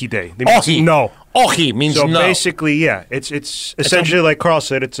the Ohi Day. They mean Ohi. No. Ohi means So no. basically, yeah, it's essentially like Carl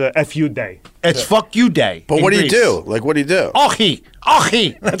said, it's a FU day. It's fuck you day. But in what do you Greece. do? Like, what do you do? Ohi.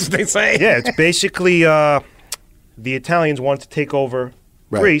 Ohi. That's what they say. Yeah, it's basically the Italians wanted to take over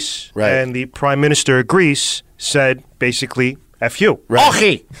Greece, right. and the Prime Minister of Greece said basically FU.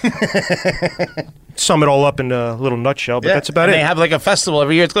 Ohi. Sum it all up in a little nutshell, but that's about and it. They have like a festival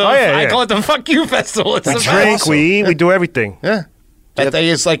every year. It's called, I call it the fuck you festival. It's We the drink, best. we eat, we do everything. Yeah. That day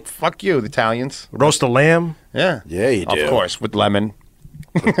is like fuck you, the Italians. Roast a lamb, Yeah. Yeah, you do. Of course, with lemon.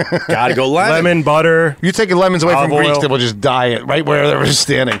 Gotta go lemon. lemon, butter. You take lemons away from Olive Greeks, oil. they will just die it right where they were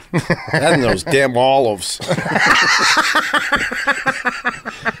standing. And those damn olives.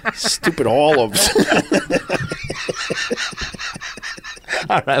 Stupid olives.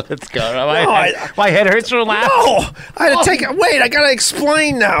 All right, let's go. My head hurts from laughing. No, I had to take it. Wait, I gotta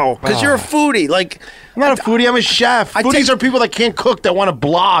explain now because you're a foodie. Like, I'm not a foodie. I'm a chef. Foodies are people that can't cook that want to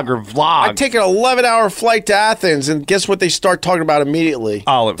blog or vlog. I take an 11-hour flight to Athens, and guess what they start talking about immediately?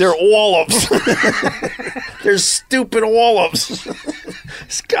 Olives. They're olives. There's stupid olives.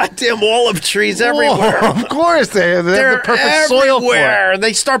 There's goddamn olive trees everywhere. Of course, they're the perfect soil for everywhere. it.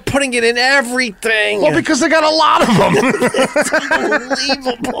 They start putting it in everything. Well, because they got a lot of them. It's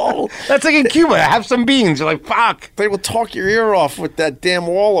unbelievable. That's like in Cuba. Have some beans. You're like, fuck. They will talk your ear off with that damn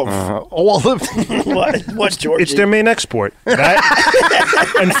olive. Olive. What, Georgie? It's their main export.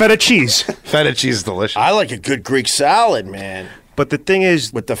 That and feta cheese. Feta cheese is delicious. I like a good Greek salad, man. But the thing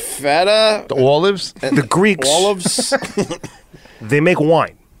is, With the feta. The olives. the Greeks, Olives. they make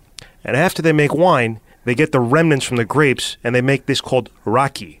wine. And after they make wine, they get the remnants from the grapes, and they make this called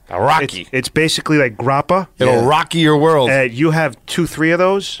raki. A raki. It's basically like grappa. It'll rocky your world. You have 2-3 of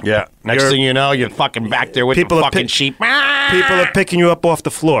those. Yeah. Next thing you know, you're fucking back there with People the are fucking pick- sheep. People are picking you up off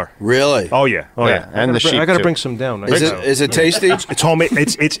the floor. Really? Oh yeah, Yeah, and the sheep, I gotta too. bring some down. Is it tasty? It's homemade.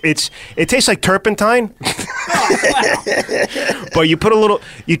 It tastes like turpentine. But you put a little.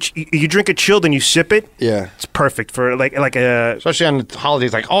 You drink it chilled and you sip it. Yeah. It's perfect for like a. Especially on the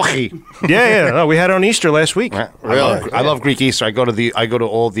holidays, like ochi. Yeah. No, we had it on Easter last week. Really? I love Greek Easter. I go to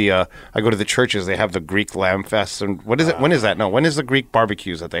the churches. They have the Greek Lamb Fest, and what is it? When is that? No, when is the Greek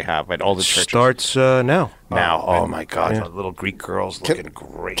barbecues that they have at all the churches? Starts now. Now. Oh my God, the little Greek girls looking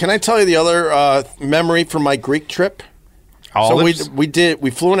great. Can I tell you the other memory from my Greek trip? Olives? So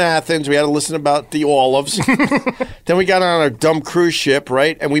we flew into Athens. We had to listen about the olives. Then we got on a dumb cruise ship,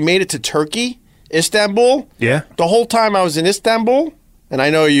 right? And we made it to Turkey, Istanbul. Yeah. The whole time I was in Istanbul, and I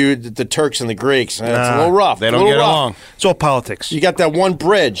know the Turks and the Greeks. It's a little rough. They It's a don't little get rough. along. It's all politics. You got that one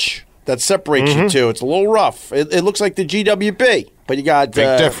bridge that separates you two. It's a little rough. It looks like the GWB, but you got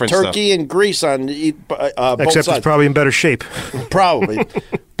Big difference, Turkey and Greece on both Except sides. it's probably in better shape. Probably.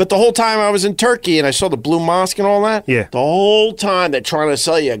 But the whole time I was in Turkey and I saw the Blue Mosque and all that, Yeah. the whole time they're trying to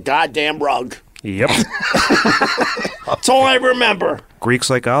sell you a goddamn rug. Yep. That's all I remember.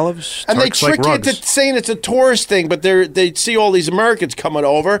 Greeks like olives. And they Turks like trick you into rugs. saying it's a tourist thing, but they see all these Americans coming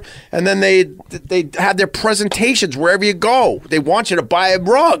over, and then they have their presentations wherever you go. They want you to buy a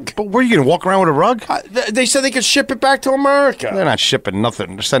rug. But where are you gonna walk around with a rug? They said they could ship it back to America. They're not shipping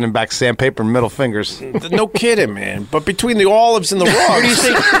nothing. They're sending back sandpaper and middle fingers. No kidding, man. But between the olives and the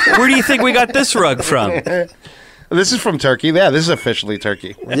rugs, Where do you think we got this rug from? This is from Turkey. Yeah, this is officially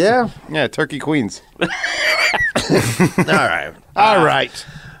Turkey. yeah. Yeah, Turkey Queens. All right. All right.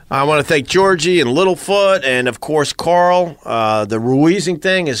 I want to thank Georgie and Littlefoot and, of course, Carl. The Ruizing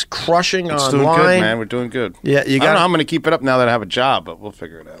thing is crushing It's online. doing good, man. We're doing good. Yeah, you I don't got- know how I'm going to keep it up now that I have a job, but we'll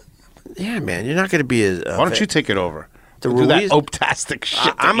figure it out. Yeah, man. You're not going to be a... Why don't you take it over? The Do that Ruiz- optastic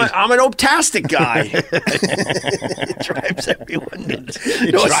shit. I'm an optastic guy. It drives everyone nuts.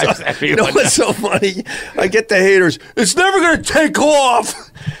 It drives everyone You know what's so funny? I get the haters. It's never going to take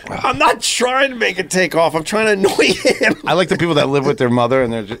off. I'm not trying to make it take off. I'm trying to annoy him. I like the people that live with their mother,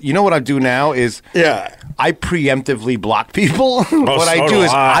 and they're just, you know what I do now is Yeah. I preemptively block people. What I so do do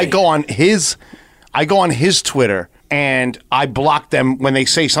is I. I go on his Twitter and I block them when they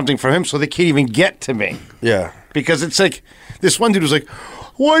say something from him, so they can't even get to me. Yeah. Because it's like this one dude was like,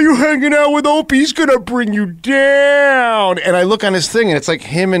 "Why are you hanging out with Opie? He's gonna bring you down." And I look on his thing, and it's like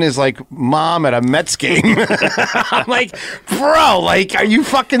him and his like mom at a Mets game. I'm like, bro, like, are you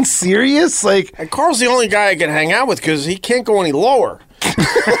fucking serious? Like, And Carl's the only guy I can hang out with because he can't go any lower.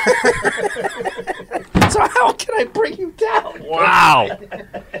 So how can I bring you down? wow.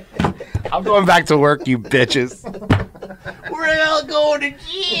 I'm going back to work, you bitches. We're all going to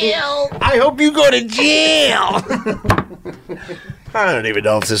jail. I hope you go to jail. I don't even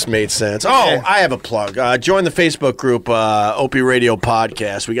know if this made sense. Oh, I have a plug. Join the Facebook group, Opie Radio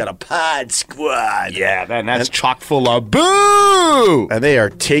Podcast. We got a pod squad. Yeah, man, that's chock full of boo. And they are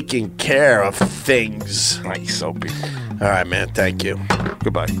taking care of things. Nice, Opie. All right, man. Thank you.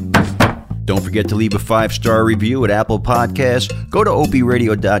 Goodbye. Don't forget to leave a 5-star review at Apple Podcasts. Go to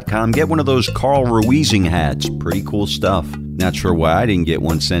opradio.com. Get one of those Carl Ruizing hats. Pretty cool stuff. Not sure why I didn't get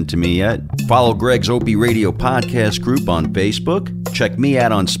one sent to me yet. Follow Greg's Opie Radio Podcast group on Facebook. Check me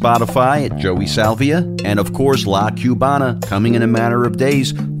out on Spotify at Joey Salvia. And of course, La Cubana, coming in a matter of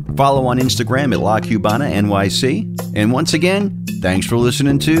days. Follow on Instagram at La Cubana NYC. And once again, thanks for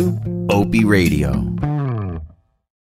listening to Opie Radio.